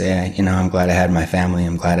back and say, I'm glad I had my family,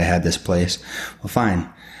 I'm glad I had this place, well, fine.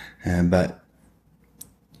 But,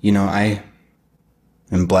 I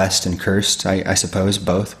am blessed and cursed, I suppose,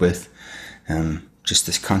 both with just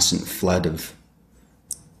this constant flood of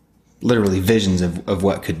literally visions of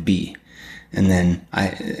what could be. And then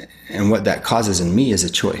and what that causes in me is a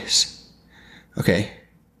choice. okay,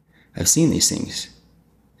 I've seen these things.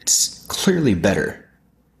 It's clearly better,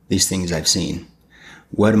 these things I've seen.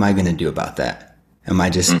 What am I going to do about that? Am I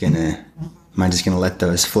just going to let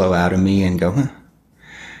those flow out of me and go, huh?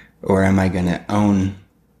 Or am I going to own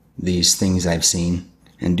these things I've seen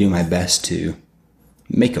and do my best to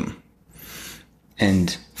make them?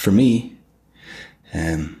 And for me,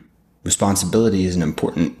 responsibility is an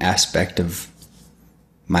important aspect of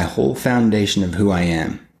my whole foundation of who I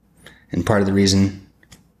am. And part of the reason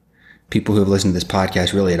people who have listened to this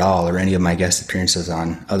podcast really at all, or any of my guest appearances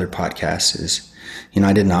on other podcasts, is,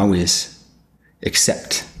 I didn't always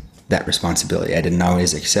accept that responsibility. I didn't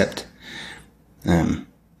always accept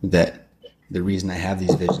that the reason I have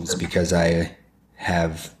these visions is because I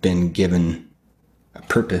have been given a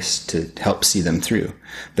purpose to help see them through.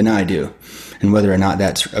 But now I do. And whether or not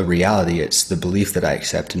that's a reality, it's the belief that I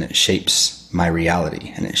accept, and it shapes my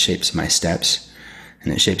reality, and it shapes my steps,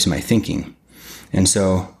 and it shapes my thinking. And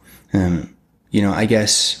so, I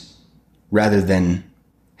guess rather than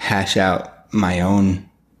hash out my own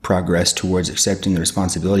progress towards accepting the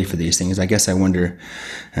responsibility for these things, I guess I wonder,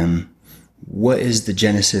 what is the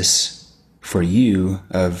genesis for you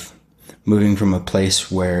of moving from a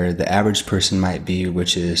place where the average person might be,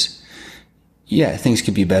 which is, yeah, things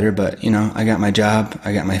could be better, but, I got my job,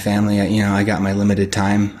 I got my family, I got my limited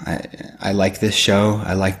time. I like this show.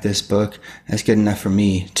 I like this book. That's good enough for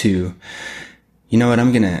me to,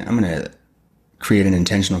 I'm going to create an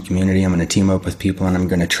intentional community. I'm going to team up with people, and I'm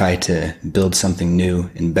going to try to build something new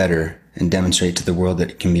and better and demonstrate to the world that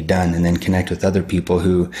it can be done, and then connect with other people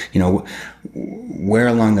who, where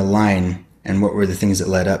along the line, and what were the things that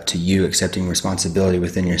led up to you accepting responsibility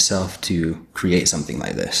within yourself to create something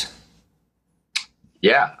like this?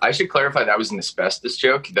 Yeah, I should clarify that was an asbestos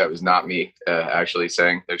joke. That was not me actually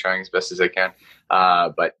saying they're trying as best as they can.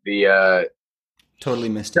 But the totally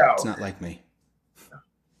missed it. It's not like me.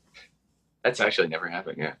 That's actually never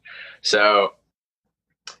happened. Yeah. So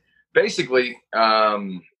basically, a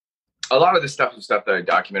lot of this stuff is stuff that I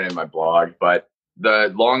documented in my blog, but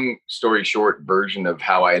the long story short version of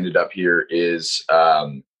how I ended up here is,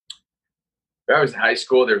 when I was in high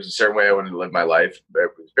school, there was a certain way I wanted to live my life, but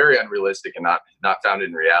it was very unrealistic and not founded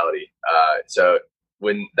in reality. So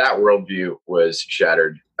when that worldview was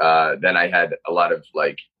shattered, then I had a lot of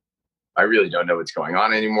I really don't know what's going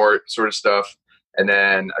on anymore sort of stuff. And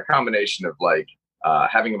then a combination of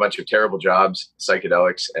having a bunch of terrible jobs,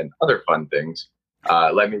 psychedelics, and other fun things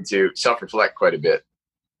led me to self-reflect quite a bit.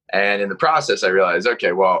 And in the process, I realized,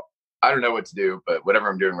 okay, well, I don't know what to do, but whatever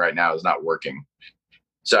I'm doing right now is not working.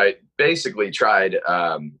 So I basically tried,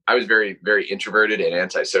 I was very, very introverted and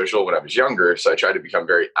antisocial when I was younger. So I tried to become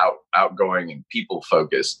very outgoing and people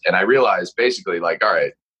focused. And I realized basically all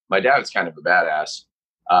right, my dad's kind of a badass.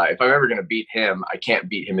 If I'm ever going to beat him, I can't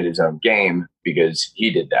beat him at his own game because he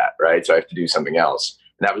did that. Right. So I have to do something else.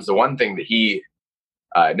 And that was the one thing that he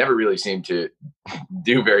never really seemed to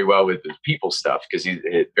do very well with, his people stuff, because he's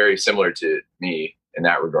very similar to me in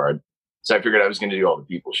that regard. So I figured I was going to do all the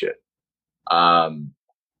people shit.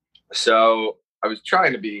 So I was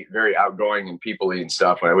trying to be very outgoing and people-y and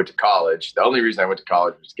stuff when I went to college. The only reason I went to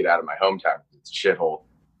college was to get out of my hometown. It's a shithole.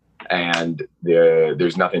 And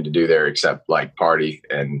there's nothing to do there except party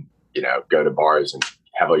and, go to bars and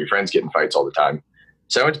have all your friends get in fights all the time.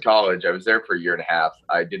 So I went to college. I was there for a year and a half.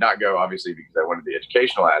 I did not go, obviously, because I wanted the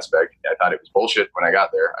educational aspect. I thought it was bullshit when I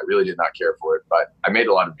got there. I really did not care for it, but I made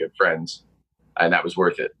a lot of good friends, and that was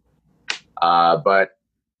worth it. But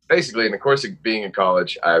basically, in the course of being in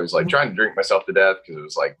college, I was trying to drink myself to death because it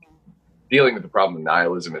was dealing with the problem of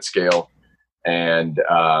nihilism at scale, and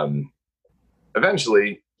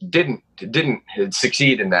eventually didn't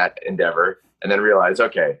succeed in that endeavor, and then realized,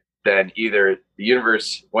 okay, then either the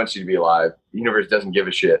universe wants you to be alive, the universe doesn't give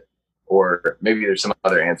a shit, or maybe there's some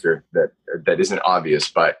other answer that isn't obvious,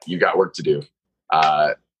 but you got work to do.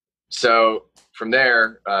 So from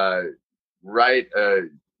there,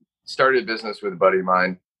 started a business with a buddy of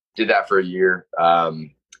mine, did that for a year,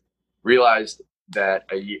 realized that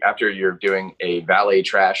after a year of doing a valet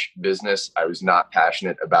trash business, I was not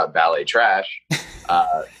passionate about valet trash.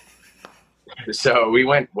 So we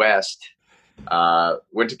went west,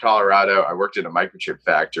 went to Colorado. I worked in a microchip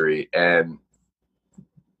factory, and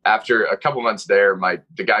after a couple months there,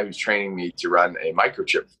 the guy who's training me to run a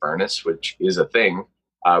microchip furnace, which is a thing,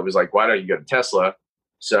 was like, "Why don't you go to Tesla?"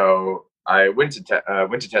 So I went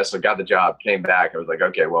to Tesla, got the job, came back. I was like,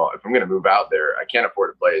 okay, well, if I'm going to move out there, I can't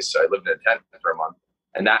afford a place. So I lived in a tent for a month,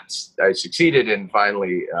 and I succeeded in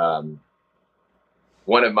finally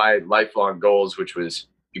one of my lifelong goals, which was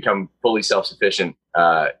become fully self-sufficient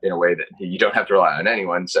in a way that you don't have to rely on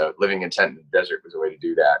anyone. So living in a tent in the desert was a way to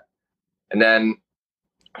do that. And then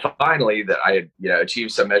finally that I had,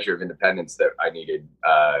 achieved some measure of independence that I needed,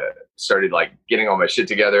 started like getting all my shit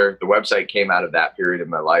together. The website came out of that period of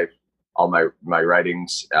my life, all my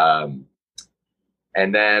writings.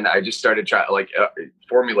 And then I just started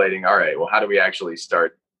formulating, all right, well, how do we actually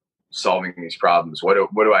start solving these problems? What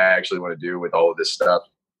do I actually want to do with all of this stuff?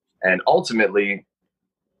 And ultimately,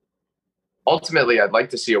 I'd like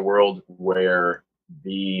to see a world where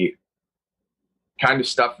the kind of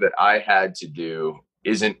stuff that I had to do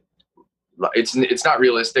it's not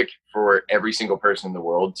realistic for every single person in the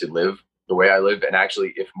world to live the way I live. And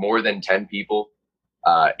actually, if more than 10 people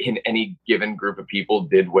in any given group of people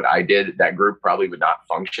did what I did, that group probably would not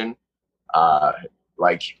function.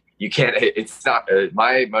 You can't, it's not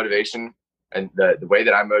my motivation, and the way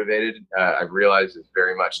that I'm motivated, I've realized is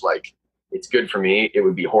very much like, it's good for me. It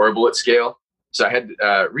would be horrible at scale. So I had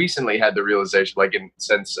recently had the realization,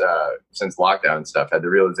 since lockdown and stuff, had the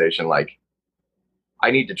realization like, I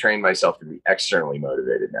need to train myself to be externally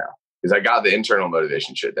motivated now, because I got the internal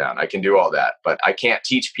motivation shit down. I can do all that, but I can't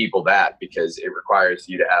teach people that because it requires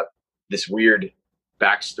you to have this weird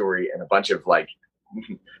backstory and a bunch of like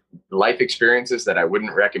life experiences that I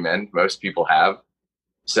wouldn't recommend most people have.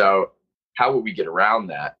 So how would we get around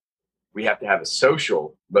that? We have to have a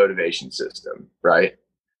social motivation system, right?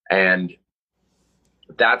 And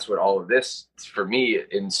that's what all of this, for me,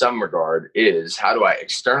 in some regard, is. How do I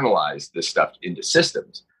externalize this stuff into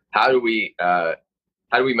systems? How do we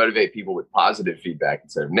motivate people with positive feedback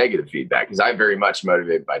instead of negative feedback? Because I'm very much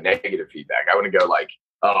motivated by negative feedback. I want to go like,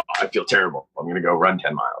 oh, I feel terrible, I'm going to go run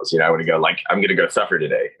 10 miles. I want to go like, I'm going to go suffer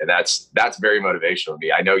today. And that's very motivational to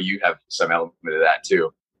me. I know you have some element of that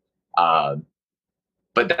too.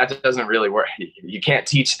 But that doesn't really work. You can't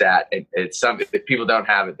teach that. It's something, if people don't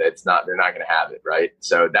have it, they're not going to have it. Right.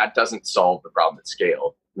 So that doesn't solve the problem at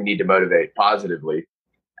scale. We need to motivate positively.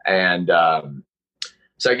 And,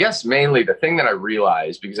 so I guess mainly the thing that I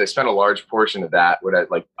realized, because I spent a large portion of that,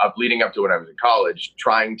 leading up to when I was in college,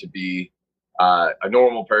 trying to be a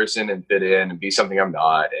normal person and fit in and be something I'm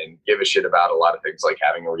not, and give a shit about a lot of things like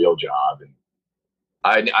having a real job.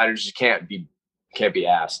 And I just can't be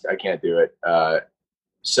asked. I can't do it.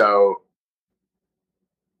 So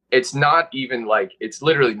it's not even like, it's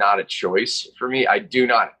literally not a choice for me. I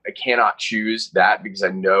cannot choose that, because I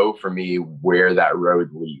know for me where that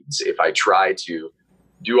road leads. If I try to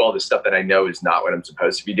do all the stuff that I know is not what I'm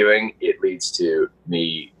supposed to be doing, it leads to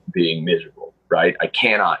me being miserable, right? I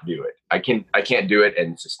cannot do it. I can't do it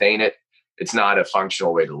and sustain it. It's not a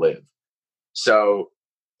functional way to live. So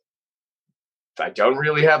I don't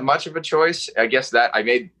really have much of a choice. I guess that I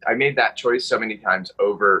made that choice so many times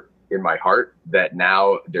over in my heart that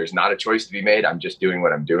now there's not a choice to be made. I'm just doing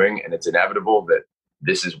what I'm doing, and it's inevitable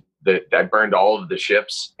that I burned all of the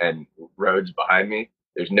ships and roads behind me.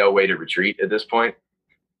 There's no way to retreat at this point,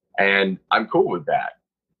 and I'm cool with that.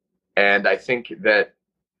 And I think that,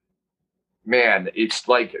 man, it's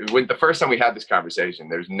like when the first time we had this conversation,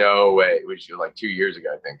 there's no way, which was like 2 years ago,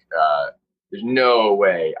 I think, there's no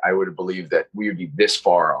way I would have believed that we would be this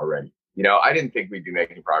far already. I didn't think we'd be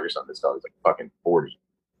making progress on this until I was like fucking 40.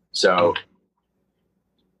 So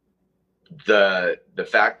the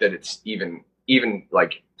fact that it's even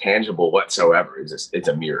like tangible whatsoever it's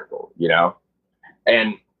a miracle,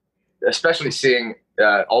 and especially seeing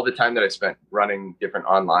all the time that I spent running different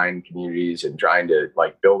online communities and trying to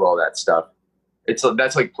like build all that stuff.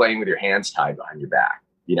 That's like playing with your hands tied behind your back.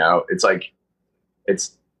 It's like,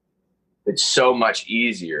 it's so much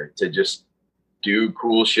easier to just do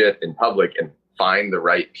cool shit in public and find the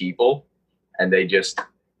right people, and they just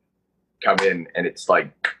come in and it's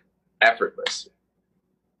like effortless.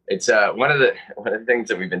 It's one of the things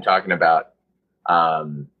that we've been talking about,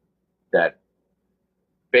 that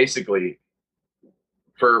basically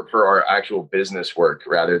for our actual business work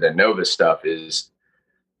rather than Nova stuff is,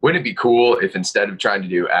 wouldn't it be cool if instead of trying to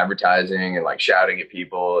do advertising and like shouting at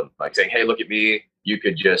people and like saying, hey, look at me, you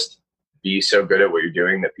could just be so good at what you're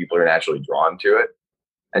doing that people are naturally drawn to it?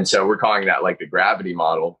 And so we're calling that like the gravity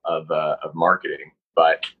model of marketing,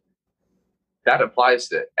 but that applies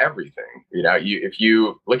to everything. If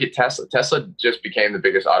you look at Tesla just became the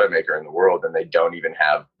biggest automaker in the world, and they don't even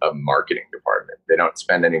have a marketing department. They don't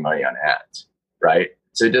spend any money on ads, right?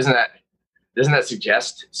 So doesn't that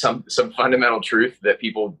suggest some fundamental truth that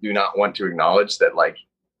people do not want to acknowledge, that like,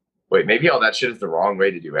 wait, maybe all that shit is the wrong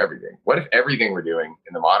way to do everything? What if everything we're doing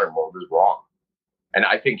in the modern world is wrong? And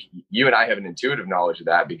I think you and I have an intuitive knowledge of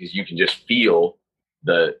that, because you can just feel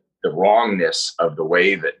the wrongness of the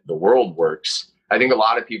way that the world works. I think a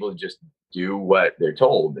lot of people just do what they're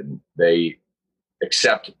told, and they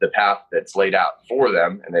accept the path that's laid out for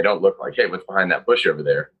them, and they don't look like, hey, what's behind that bush over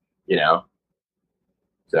there? you know?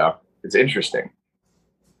 So it's interesting.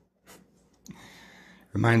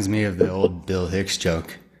 Reminds me of the old Bill Hicks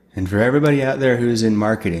joke. And for everybody out there who's in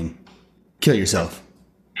marketing, kill yourself.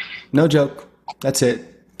 No joke. That's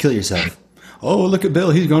it. Kill yourself. Oh, look at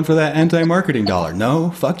Bill. He's going for that anti-marketing dollar.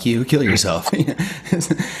 No, fuck you. Kill yourself.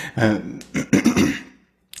 I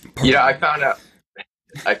found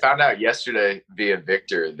out yesterday via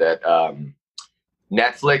Victor that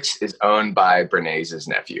Netflix is owned by Bernays'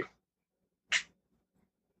 nephew,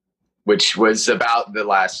 which was about the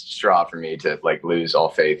last straw for me to like lose all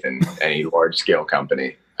faith in any large scale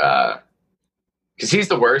company. Because he's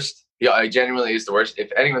the worst. He genuinely is the worst.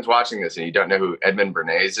 If anyone's watching this and you don't know who Edmund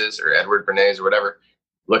Bernays is, or Edward Bernays or whatever,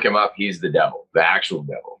 look him up. He's the devil, the actual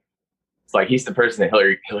devil. It's like he's the person that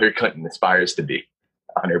Hillary Clinton aspires to be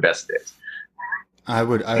on her best days. I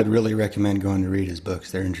would really recommend going to read his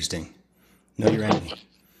books. They're interesting. Know your enemy.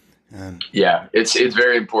 Yeah, it's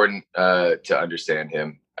very important to understand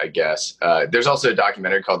him, I guess. There's also a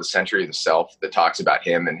documentary called The Century of the Self that talks about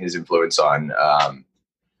him and his influence on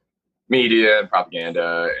media and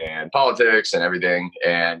propaganda and politics and everything.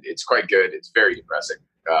 And it's quite good. It's very depressing.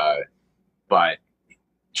 But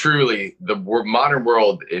truly, the modern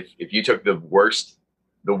world, if you took the worst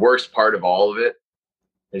part of all of it,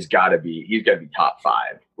 he's got to be top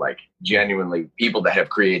 5. Like genuinely people that have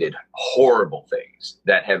created horrible things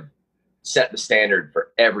that have set the standard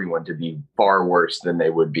for everyone to be far worse than they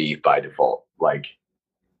would be by default. Like,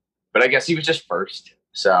 but I guess he was just first.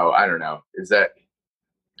 So I don't know. Is that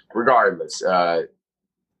regardless? I've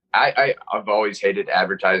always hated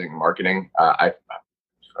advertising and marketing. I,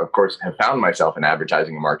 of course, have found myself in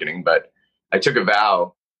advertising and marketing, but I took a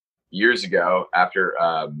vow years ago after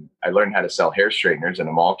I learned how to sell hair straighteners in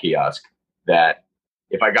a mall kiosk that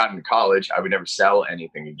if I got into college, I would never sell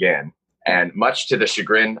anything again. And much to the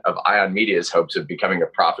chagrin of Ion Media's hopes of becoming a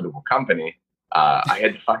profitable company, I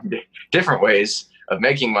had to find different ways of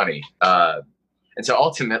making money. And so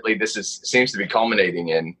ultimately, this seems to be culminating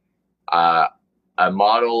in a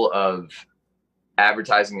model of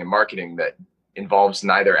advertising and marketing that involves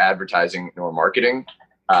neither advertising nor marketing,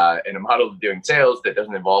 and a model of doing sales that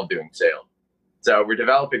doesn't involve doing sales. So we're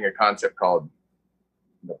developing a concept called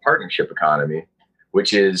the partnership economy,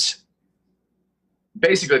 which is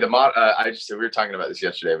basically the model. We were talking about this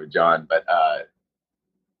yesterday with John, but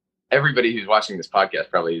everybody who's watching this podcast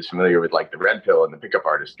probably is familiar with like the Red Pill and the Pickup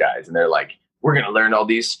Artist guys, and they're like, we're going to learn all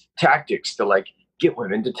these tactics to like get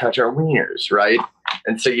women to touch our wieners, right?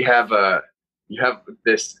 And so you have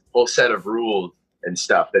this whole set of rules and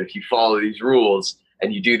stuff that if you follow these rules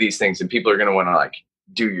and you do these things, and people are going to want to like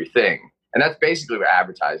do your thing. And that's basically what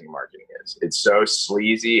advertising marketing is. It's so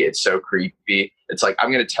sleazy. It's so creepy. It's like,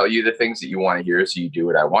 I'm going to tell you the things that you want to hear, so you do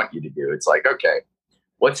what I want you to do. It's like, okay,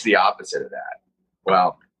 what's the opposite of that?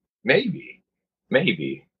 Well, maybe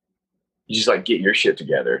you just like get your shit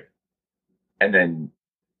together and then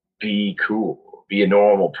be cool, be a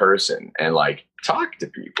normal person, and like talk to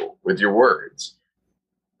people with your words.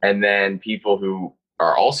 And then people who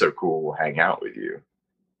are also cool will hang out with you.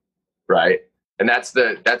 Right. And that's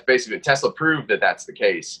basically Tesla proved that that's the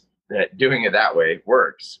case, that doing it that way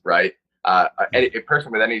works. Right. A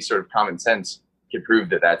person with any sort of common sense can prove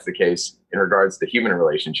that that's the case in regards to human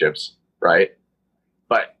relationships. Right.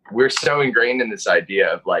 But we're so ingrained in this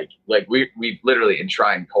idea of like we've literally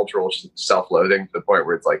enshrined cultural self-loathing to the point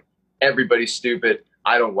where it's like, everybody's stupid.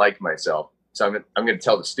 I don't like myself. So I'm going to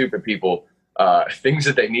tell the stupid people things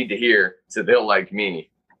that they need to hear so they'll like me.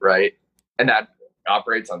 Right. And that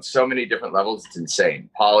operates on so many different levels. It's insane.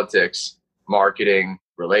 Politics, marketing,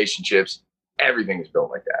 relationships, everything is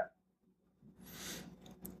built like that.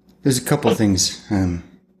 There's a couple of things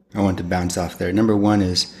I want to bounce off there. Number one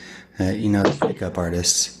is, the pickup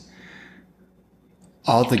artists.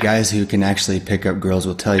 All the guys who can actually pick up girls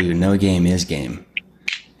will tell you no game is game.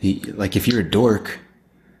 Like if you're a dork,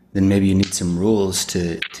 then maybe you need some rules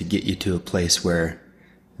to get you to a place where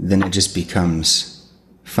then it just becomes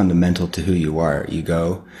fundamental to who you are.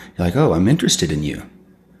 You're like, oh, I'm interested in you.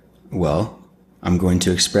 Well, I'm going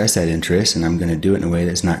to express that interest, and I'm going to do it in a way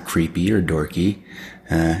that's not creepy or dorky,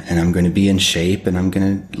 and I'm going to be in shape, and I'm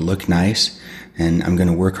going to look nice, and I'm going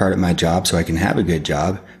to work hard at my job so I can have a good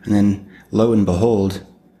job. And then lo and behold,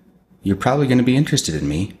 you're probably going to be interested in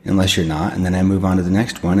me, unless you're not. And then I move on to the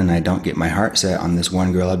next one, and I don't get my heart set on this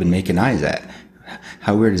one girl I've been making eyes at.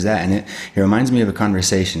 How weird is that? And it reminds me of a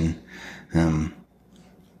conversation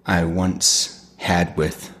I once had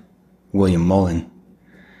with William Mullen.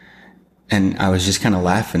 And I was just kind of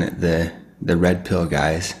laughing at the red pill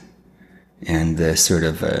guys and the sort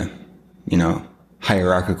of,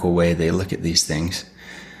 hierarchical way they look at these things.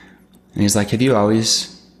 And he's like, have you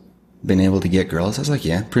always been able to get girls? I was like,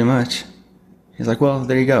 yeah, pretty much. He's like, well,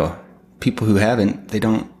 there you go. People who haven't,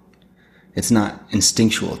 it's not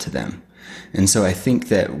instinctual to them. And so I think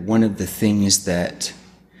that one of the things that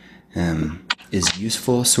is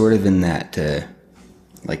useful sort of in that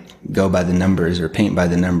like go by the numbers or paint by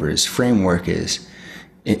the numbers framework is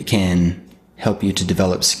it can help you to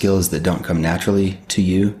develop skills that don't come naturally to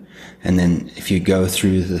you. And then if you go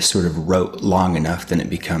through the sort of rote long enough, then it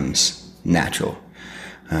becomes natural.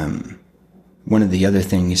 One of the other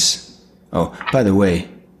things, oh, by the way,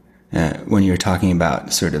 when you're talking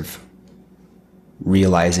about sort of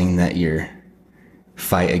realizing that your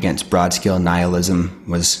fight against broad scale nihilism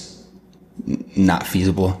was not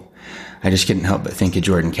feasible, I just couldn't help but think of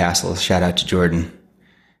Jordan Castle. Shout out to Jordan.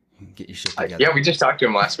 Get your shit together. Yeah, we just talked to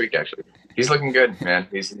him last week, actually. He's looking good, man.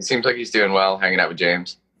 He seems like he's doing well, hanging out with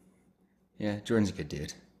James. Yeah, Jordan's a good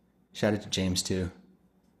dude. Shout out to James, too.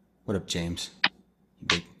 What up, James?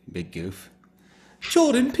 Big goof.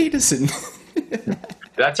 Jordan Peterson.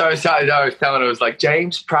 That's how I was telling him. I was like,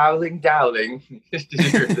 James Prowling Dowling. Did you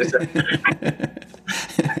hear this?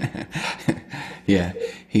 Yeah,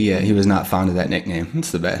 he was not fond of that nickname.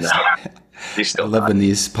 It's the best. No, he's still I love when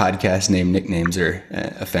these podcast name nicknames are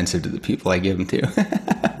offensive to the people I give them to.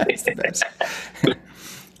 It's the best.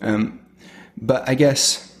 But I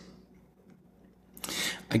guess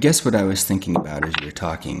what I was thinking about as you were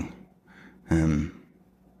talking,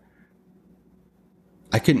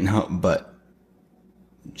 I couldn't help but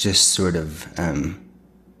just sort of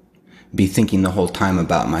be thinking the whole time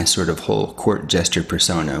about my sort of whole court jester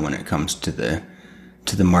persona when it comes to the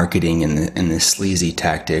marketing and the sleazy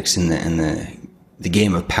tactics and the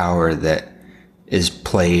game of power that is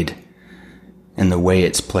played and the way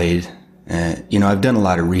it's played. I've done a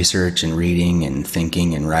lot of research and reading and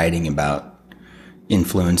thinking and writing about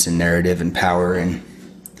influence and narrative and power, and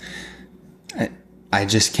I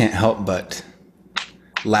just can't help but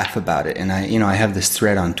laugh about it. And I have this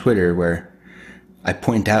thread on Twitter where I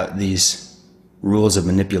point out these rules of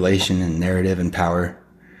manipulation and narrative and power,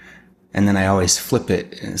 and then I always flip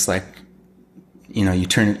it. And it's like, you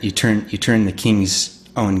turn the king's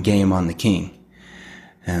own game on the king.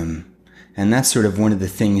 And that's sort of one of the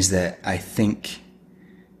things that I think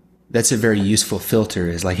that's a very useful filter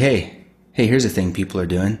is like, hey, here's a thing people are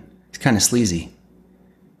doing. It's kind of sleazy.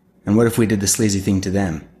 And what if we did the sleazy thing to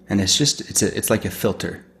them? And it's like a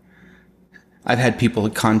filter. I've had people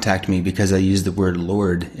contact me because I use the word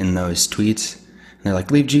Lord in those tweets. And they're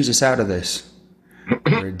like, leave Jesus out of this.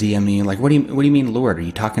 Or DM me like, what do you mean Lord? Are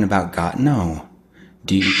you talking about God? No.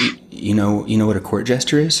 Do you know what a court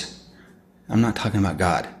jester is? I'm not talking about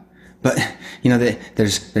God. But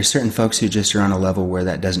there's certain folks who just are on a level where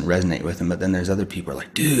that doesn't resonate with them. But then there's other people who are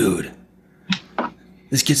like, dude,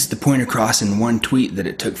 this gets the point across in one tweet that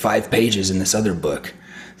it took 5 pages in this other book.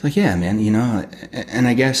 It's like, yeah, man, and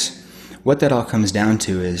I guess what that all comes down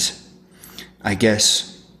to is, I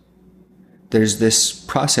guess there's this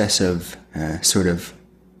process of sort of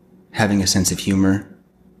having a sense of humor,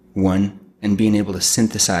 one, and being able to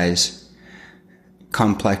synthesize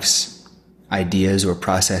complex ideas or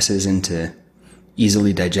processes into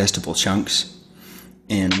easily digestible chunks.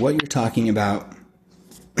 And what you're talking about,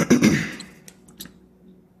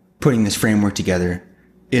 putting this framework together,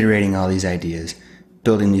 iterating all these ideas,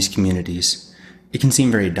 building these communities, it can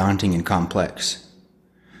seem very daunting and complex.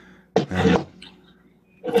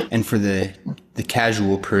 And for the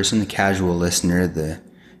casual person, the casual listener,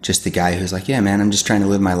 just the guy who's like, yeah, man, I'm just trying to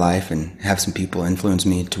live my life and have some people influence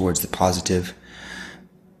me towards the positive.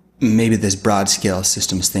 Maybe this broad scale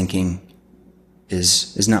systems thinking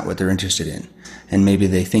is not what they're interested in. And maybe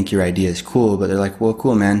they think your idea is cool, but they're like, well,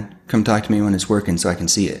 cool, man, come talk to me when it's working so I can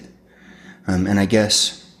see it. And I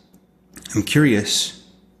guess I'm curious,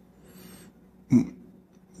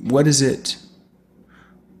 what is it,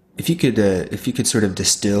 if you could sort of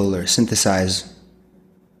distill or synthesize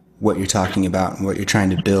what you're talking about and what you're trying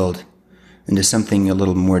to build into something a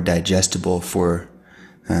little more digestible for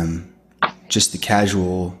just the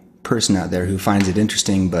casual person out there who finds it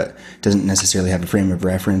interesting but doesn't necessarily have a frame of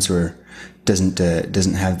reference or doesn't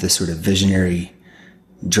have this sort of visionary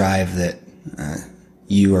drive that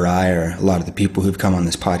you or I or a lot of the people who've come on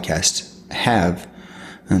this podcast have.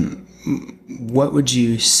 What would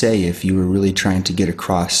you say if you were really trying to get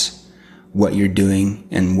across what you're doing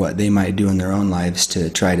and what they might do in their own lives to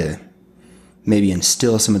try to maybe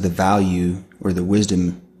instill some of the value or the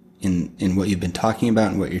wisdom in what you've been talking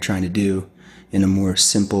about and what you're trying to do in a more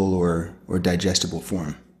simple or digestible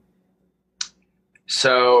form?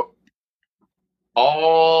 So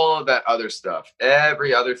all of that other stuff,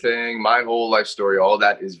 every other thing, my whole life story, all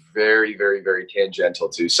that is very, very, very tangential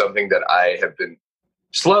to something that I have been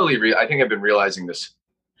slowly, I think I've been realizing this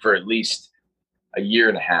for at least a year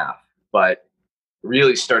and a half, but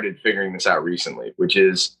really started figuring this out recently, which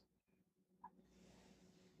is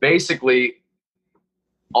basically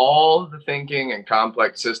all the thinking and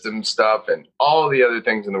complex system stuff and all the other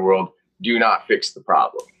things in the world do not fix the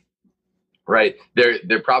problem, right?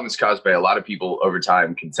 Their problem is caused by a lot of people over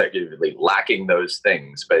time consecutively lacking those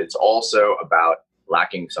things, but it's also about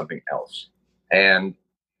lacking something else. And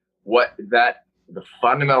the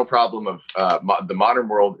fundamental problem of the modern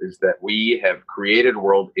world is that we have created a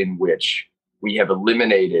world in which we have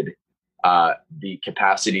eliminated the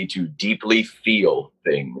capacity to deeply feel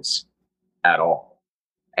things at all.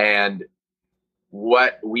 And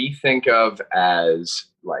what we think of as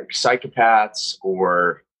like psychopaths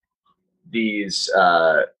or these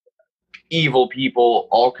evil people,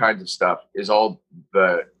 all kinds of stuff, is all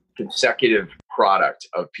the consecutive product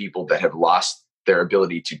of people that have lost their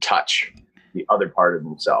ability to touch the other part of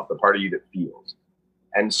themselves, the part of you that feels.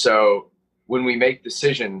 And so when we make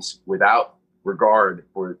decisions without regard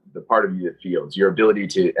for the part of you that feels, your ability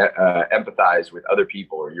to empathize with other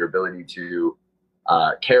people, or your ability to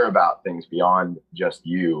care about things beyond just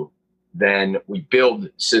you, then we build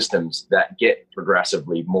systems that get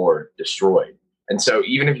progressively more destroyed. And so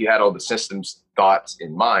even if you had all the systems thoughts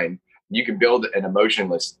in mind, you can build an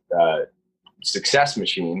emotionless success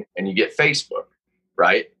machine and you get Facebook,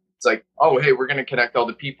 right? It's like, oh, hey, we're going to connect all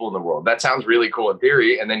the people in the world. That sounds really cool in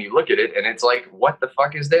theory. And then you look at it and it's like, what the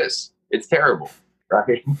fuck is this? It's terrible,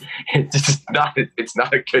 right? It's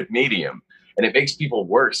not a good medium. And it makes people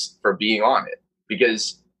worse for being on it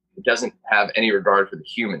because it doesn't have any regard for the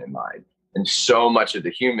human in mind. And so much of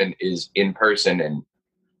the human is in person and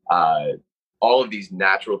all of these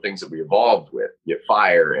natural things that we evolved with,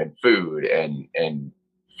 fire and food and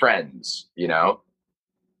friends, you know?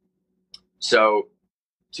 So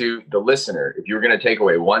to the listener, if you were going to take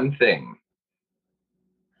away one thing,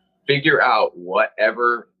 figure out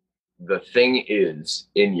whatever the thing is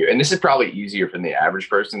in you. And this is probably easier for the average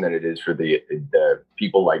person than it is for the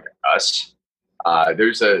people like us.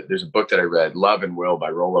 There's a book that I read, Love and Will by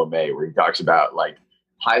Rollo May, where he talks about like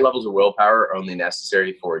high levels of willpower are only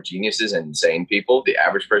necessary for geniuses and insane people. The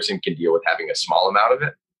average person can deal with having a small amount of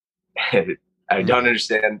it. I don't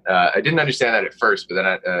understand. I didn't understand that at first, but then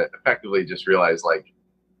I effectively just realized like,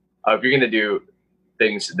 if you're going to do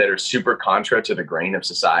things that are super contra to the grain of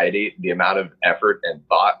society, the amount of effort and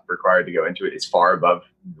thought required to go into it is far above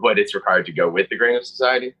what it's required to go with the grain of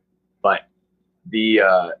society. But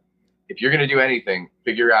if you're going to do anything,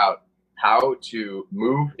 figure out how to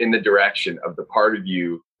move in the direction of the part of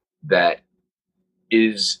you that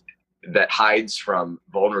hides from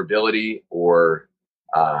vulnerability or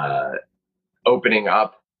opening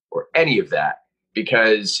up or any of that.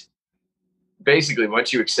 Because basically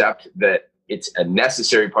once you accept that it's a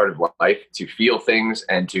necessary part of life to feel things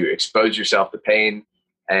and to expose yourself to pain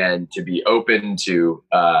and to be open to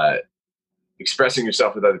expressing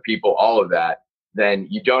yourself with other people, all of that, then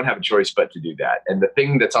you don't have a choice but to do that. And the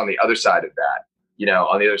thing that's on the other side of that, you know,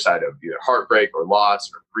 on the other side of either heartbreak or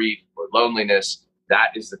loss or grief or loneliness, that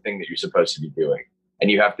is the thing that you're supposed to be doing.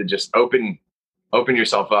 And you have to just open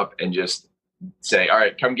yourself up and just say, all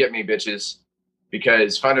right, come get me, bitches,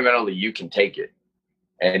 because fundamentally you can take it.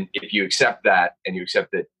 And if you accept that and you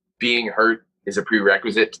accept that being hurt is a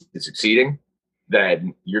prerequisite to succeeding,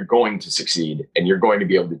 then you're going to succeed and you're going to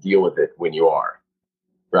be able to deal with it when you are.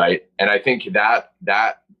 Right. And I think that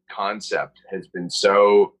concept has been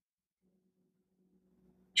so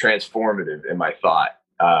transformative in my thought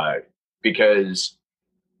because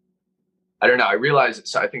I don't know, I realized,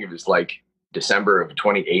 so I think it was like December of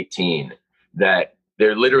 2018 that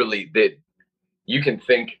that you can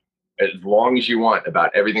think as long as you want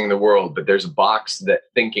about everything in the world, but there's a box that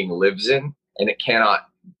thinking lives in and it cannot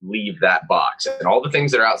leave that box. And all the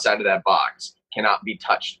things that are outside of that box cannot be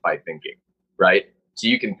touched by thinking. Right. So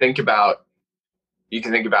you can think about,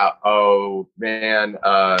 oh man,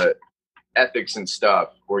 ethics and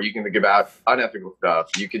stuff, or you can think about unethical stuff.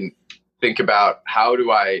 You can think about, how do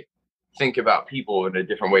I think about people in a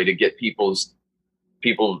different way to get people's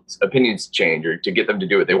opinions to change or to get them to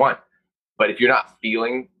do what they want. But if you're not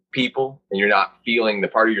feeling people and you're not feeling the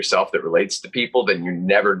part of yourself that relates to people, then you're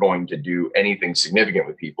never going to do anything significant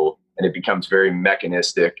with people. And it becomes very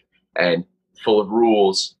mechanistic and full of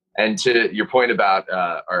rules. And to your point about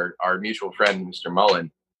our mutual friend, Mr.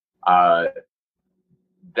 Mullen,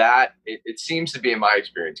 that it seems to be in my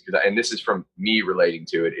experience, and this is from me relating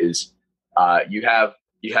to it, is you have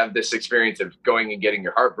this experience of going and getting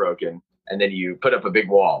your heart broken, and then you put up a big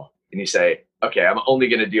wall and you say, okay, I'm only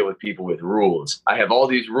going to deal with people with rules. I have all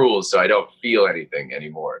these rules, so I don't feel anything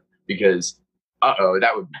anymore, because uh-oh,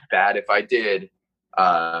 that would be bad if I did.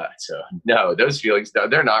 So no, those feelings, no,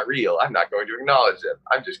 they're not real. I'm not going to acknowledge them.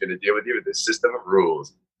 I'm just going to deal with you with this system of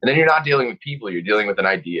rules. And then you're not dealing with people, you're dealing with an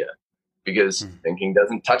idea, because thinking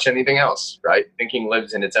doesn't touch anything else, right? Thinking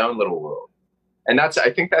lives in its own little world. And I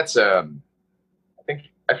think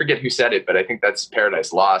I forget who said it, but I think that's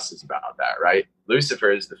Paradise Lost is about that, right?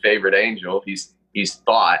 Lucifer is the favorite angel. He's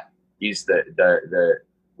thought. He's the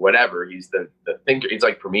whatever. He's the thinker. He's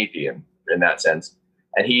like Promethean in that sense.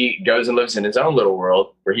 And he goes and lives in his own little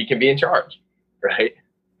world where he can be in charge, right?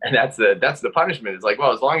 And that's the punishment. It's like,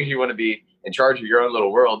 well, as long as you want to be in charge of your own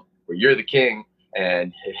little world where you're the king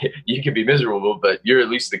and you can be miserable, but you're at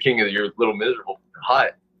least the king of your little miserable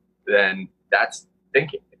hut, then that's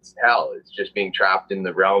thinking. It's hell. It's just being trapped in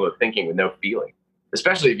the realm of thinking with no feeling,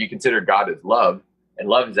 especially if you consider God as love, and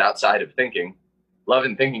love is outside of thinking. Love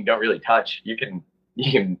and thinking don't really touch. You can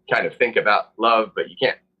kind of think about love, but you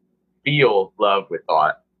can't feel love with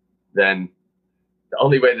thought. Then the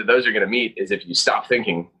only way that those are going to meet is if you stop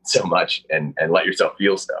thinking so much and let yourself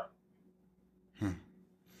feel stuff.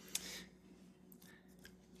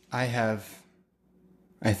 I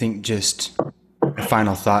think, just a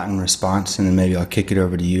final thought and response, and then maybe I'll kick it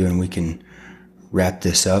over to you and we can wrap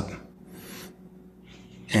this up.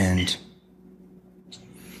 And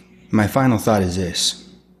my final thought is this: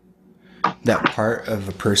 that part of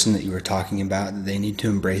a person that you were talking about, that they need to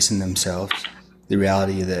embrace in themselves, the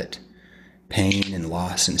reality that pain and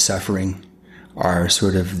loss and suffering are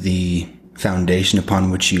sort of the foundation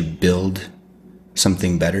upon which you build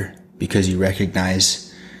something better, because you recognize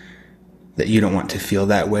that you don't want to feel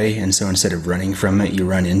that way. And so instead of running from it, you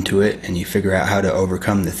run into it and you figure out how to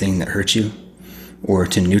overcome the thing that hurts you, or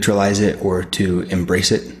to neutralize it, or to embrace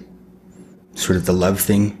it, sort of the love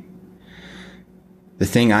thing. The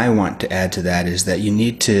thing I want to add to that is that you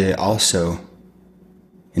need to also,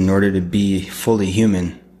 in order to be fully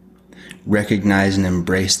human, recognize and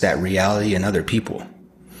embrace that reality in other people.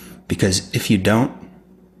 Because if you don't,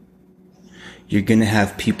 you're going to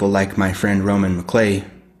have people like my friend Roman McClay,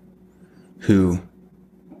 who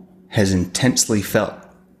has intensely felt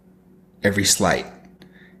every slight,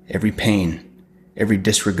 every pain, every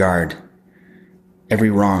disregard, every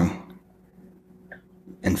wrong,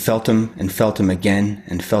 and felt him again,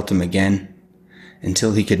 and felt him again,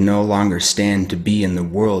 until he could no longer stand to be in the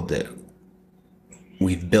world that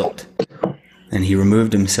we've built. And he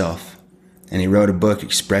removed himself, and he wrote a book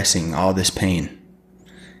expressing all this pain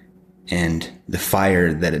and the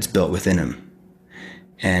fire that it's built within him.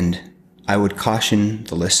 And I would caution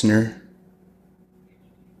the listener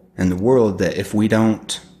and the world that if we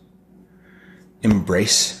don't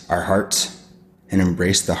embrace our hearts and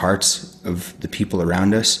embrace the hearts of the people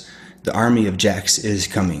around us, the army of Jacks is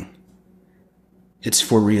coming. It's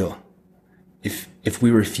for real. If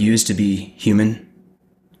we refuse to be human,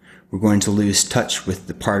 we're going to lose touch with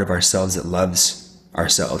the part of ourselves that loves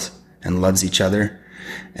ourselves and loves each other,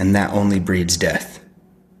 and that only breeds death.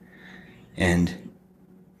 And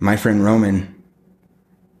my friend Roman,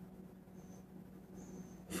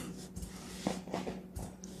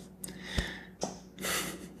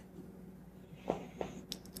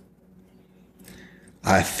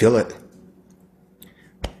 I feel it.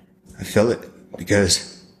 I feel it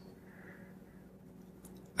because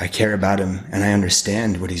I care about him and I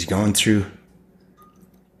understand what he's going through.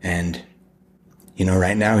 And,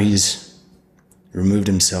 right now he's removed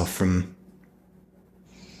himself from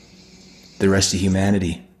the rest of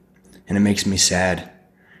humanity. And it makes me sad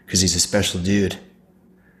because he's a special dude.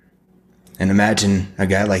 And imagine a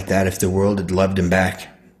guy like that if the world had loved him back.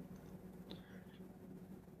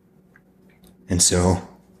 And so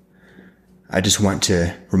I just want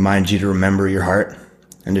to remind you to remember your heart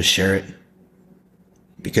and to share it.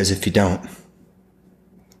 Because if you don't,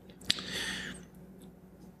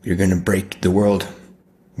 you're going to break the world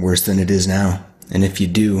worse than it is now. And if you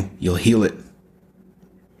do, you'll heal it.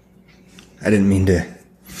 I didn't mean to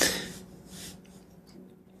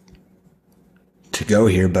go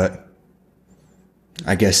here, but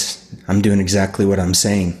I guess I'm doing exactly what I'm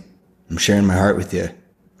saying. I'm sharing my heart with you.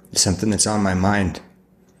 It's something that's on my mind.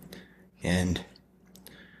 And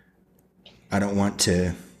I don't want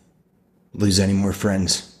to lose any more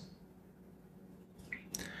friends.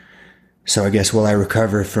 So I guess while I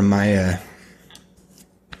recover from my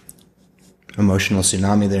emotional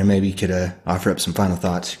tsunami there, maybe you could offer up some final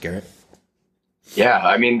thoughts, Garrett. Yeah,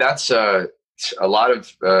 I mean, that's a lot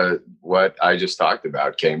of what I just talked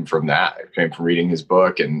about came from that. It came from reading his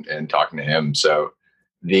book and talking to him. So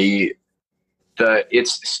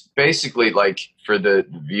it's basically like for the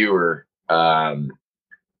viewer,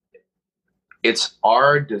 it's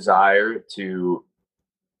our desire to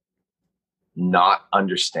not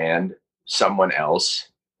understand someone else,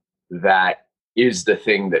 that is the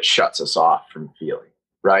thing that shuts us off from feeling,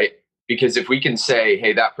 right? Because if we can say,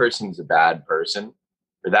 hey, that person's a bad person,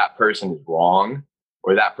 or that person is wrong,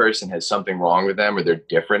 or that person has something wrong with them, or they're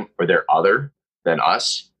different, or they're other than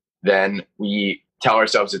us, then we tell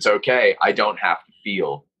ourselves it's okay. I don't have to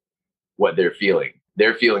feel what they're feeling.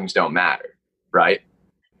 Their feelings don't matter, right?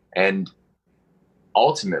 And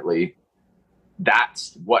ultimately,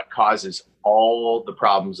 that's what causes all the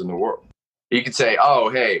problems in the world. You could say, oh,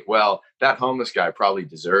 hey, well, that homeless guy probably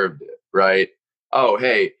deserved it, right? Oh,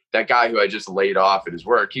 hey, that guy who I just laid off at his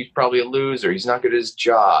work, he's probably a loser. He's not good at his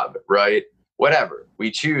job, right? Whatever.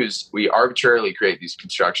 We arbitrarily create these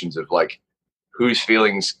constructions of like whose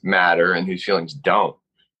feelings matter and whose feelings don't.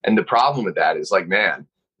 And the problem with that is like, man,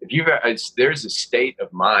 there's a state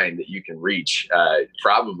of mind that you can reach,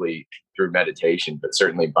 probably through meditation, but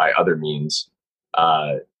certainly by other means,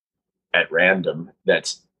 at random,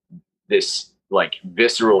 that's this like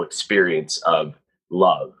visceral experience of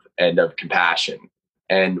love and of compassion.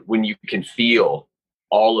 And when you can feel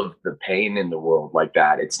all of the pain in the world like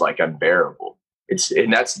that, it's like unbearable.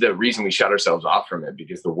 And that's the reason we shut ourselves off from it,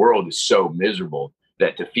 because the world is so miserable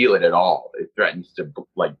that to feel it at all, it threatens to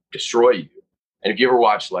like destroy you. And if you ever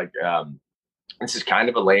watch like, this is kind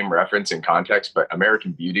of a lame reference in context, but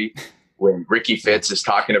American Beauty, when Ricky Fitz is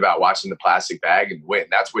talking about watching the plastic bag and win,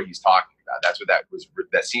 that's what he's talking about. That's what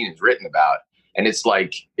that scene is written about. And it's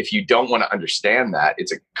like, if you don't want to understand that,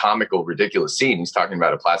 it's a comical, ridiculous scene. He's talking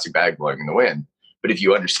about a plastic bag blowing in the wind. But if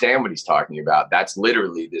you understand what he's talking about, that's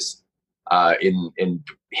literally this, in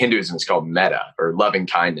Hinduism, it's called metta, or loving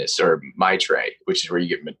kindness, or Maitreya, which is where you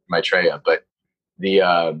get Maitreya. But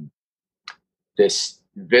it's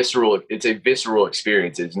a visceral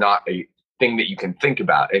experience. It's not a thing that you can think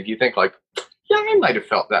about. If you think like, yeah, I might have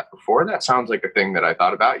felt that before, that sounds like a thing that I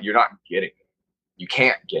thought about, you're not getting it. You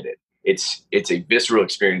can't get it. It's a visceral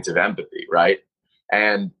experience of empathy, right?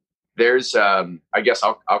 And there's, I guess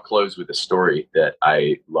I'll close with a story that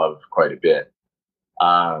I love quite a bit.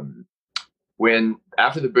 When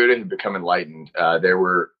after the Buddha had become enlightened, there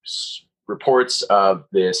were reports of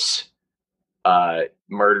this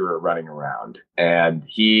murderer running around, and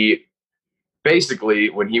he basically,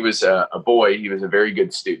 when he was a boy, he was a very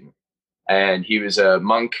good student, and he was a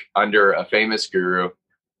monk under a famous guru.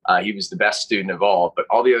 He was the best student of all, but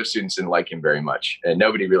all the other students didn't like him very much, and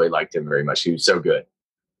nobody really liked him very much. He was so good.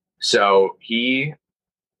 So he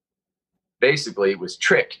basically was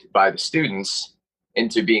tricked by the students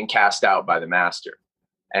into being cast out by the master.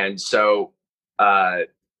 And so,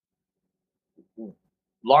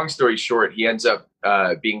 long story short, he ends up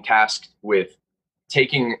being tasked with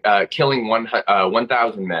killing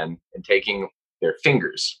 1,000 men and taking their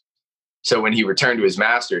fingers. So when he returned to his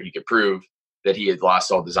master, he could prove that he had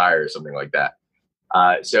lost all desire or something like that.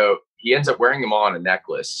 So he ends up wearing them all on a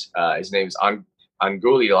necklace. His name is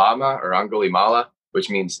Angulimala, which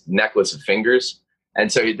means necklace of fingers. And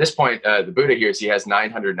so at this point, the Buddha hears he has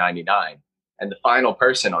 999. And the final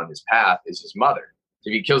person on his path is his mother. So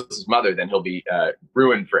if he kills his mother, then he'll be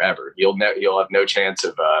ruined forever. He'll have no chance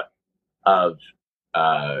of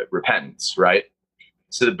repentance, right?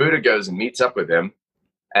 So the Buddha goes and meets up with him,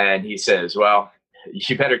 and he says, well,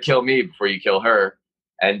 you better kill me before you kill her.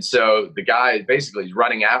 And so the guy basically is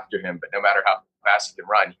running after him, but no matter how fast he can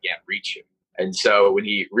run, he can't reach him. And so when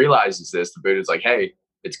he realizes this, the Buddha's like, hey,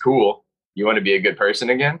 it's cool. You want to be a good person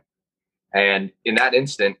again? And in that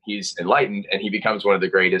instant, he's enlightened, and he becomes one of the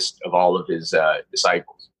greatest of all of his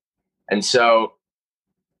disciples. And so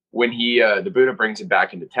when the Buddha brings him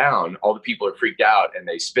back into town, all the people are freaked out, and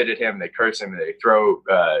they spit at him, they curse him, and they throw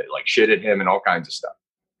like shit at him and all kinds of stuff.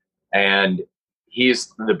 And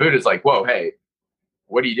the Buddha's like, whoa, hey,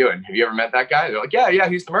 what are you doing? Have you ever met that guy? They're like, yeah,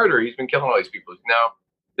 he's the murderer. He's been killing all these people. No,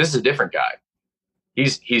 this is a different guy.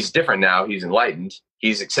 He's different now. He's enlightened.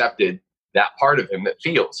 He's accepted that part of him that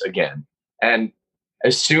feels again. And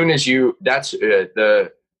as soon as that's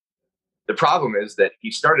the problem is that he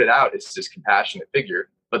started out as this compassionate figure,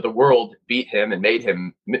 but the world beat him and made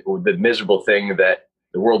him the miserable thing that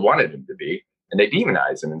the world wanted him to be, and they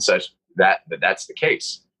demonize him and such that's the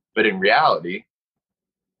case. But in reality,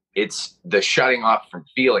 it's the shutting off from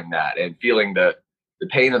feeling that and feeling the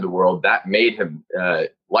pain of the world that made him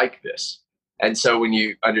like this. And so when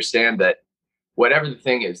you understand that whatever the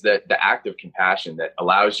thing is, that the act of compassion that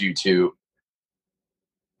allows you to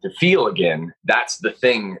feel again, that's the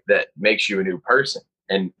thing that makes you a new person.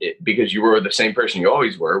 And because you were the same person you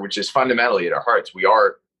always were, which is fundamentally at our hearts, we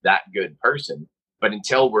are that good person. But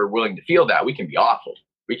until we're willing to feel that, we can be awful.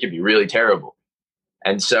 We can be really terrible.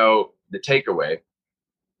 And so the takeaway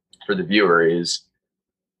for the viewer is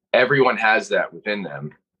everyone has that within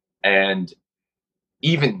them. And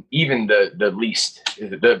even the least,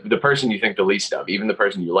 the person you think the least of, even the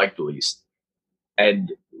person you like the least,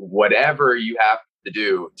 and whatever you have to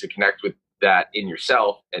do to connect with that in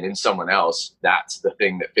yourself and in someone else, that's the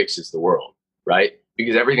thing that fixes the world, right?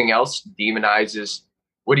 Because everything else demonizes.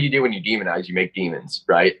 What do you do when you demonize? You make demons,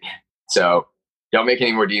 right? So don't make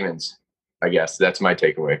any more demons. I guess that's my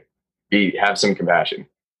takeaway. Have some compassion.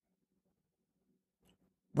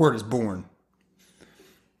 Word is born.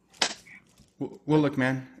 Well, look,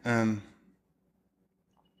 man.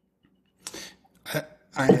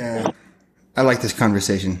 I like this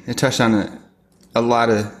conversation. It touched on a lot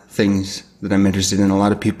of things that I'm interested in. A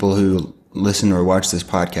lot of people who listen or watch this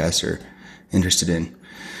podcast are interested in.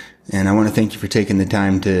 And I want to thank you for taking the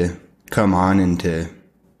time to come on and to,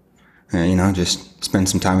 just spend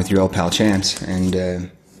some time with your old pal Chance. And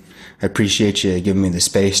I appreciate you giving me the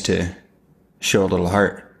space to show a little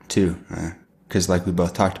heart too, because like we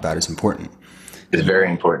both talked about, it's important. It's very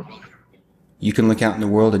important. You can look out in the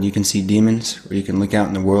world and you can see demons, or you can look out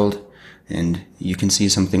in the world and you can see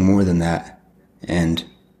something more than that. And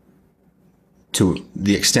to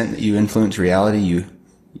the extent that you influence reality,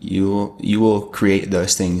 you will create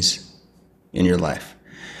those things in your life.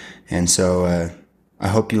 And so I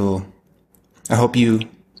hope you,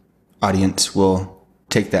 audience, will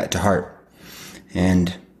take that to heart.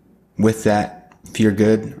 And with that, if you're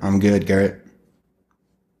good, I'm good, Garrett.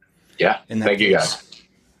 Yeah. Thank you, guys.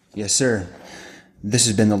 Yes, sir. This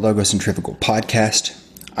has been the Logocentrifugal Podcast.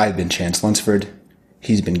 I've been Chance Lunsford.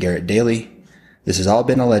 He's been Garrett Daly. This has all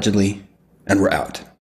been Allegedly, and we're out.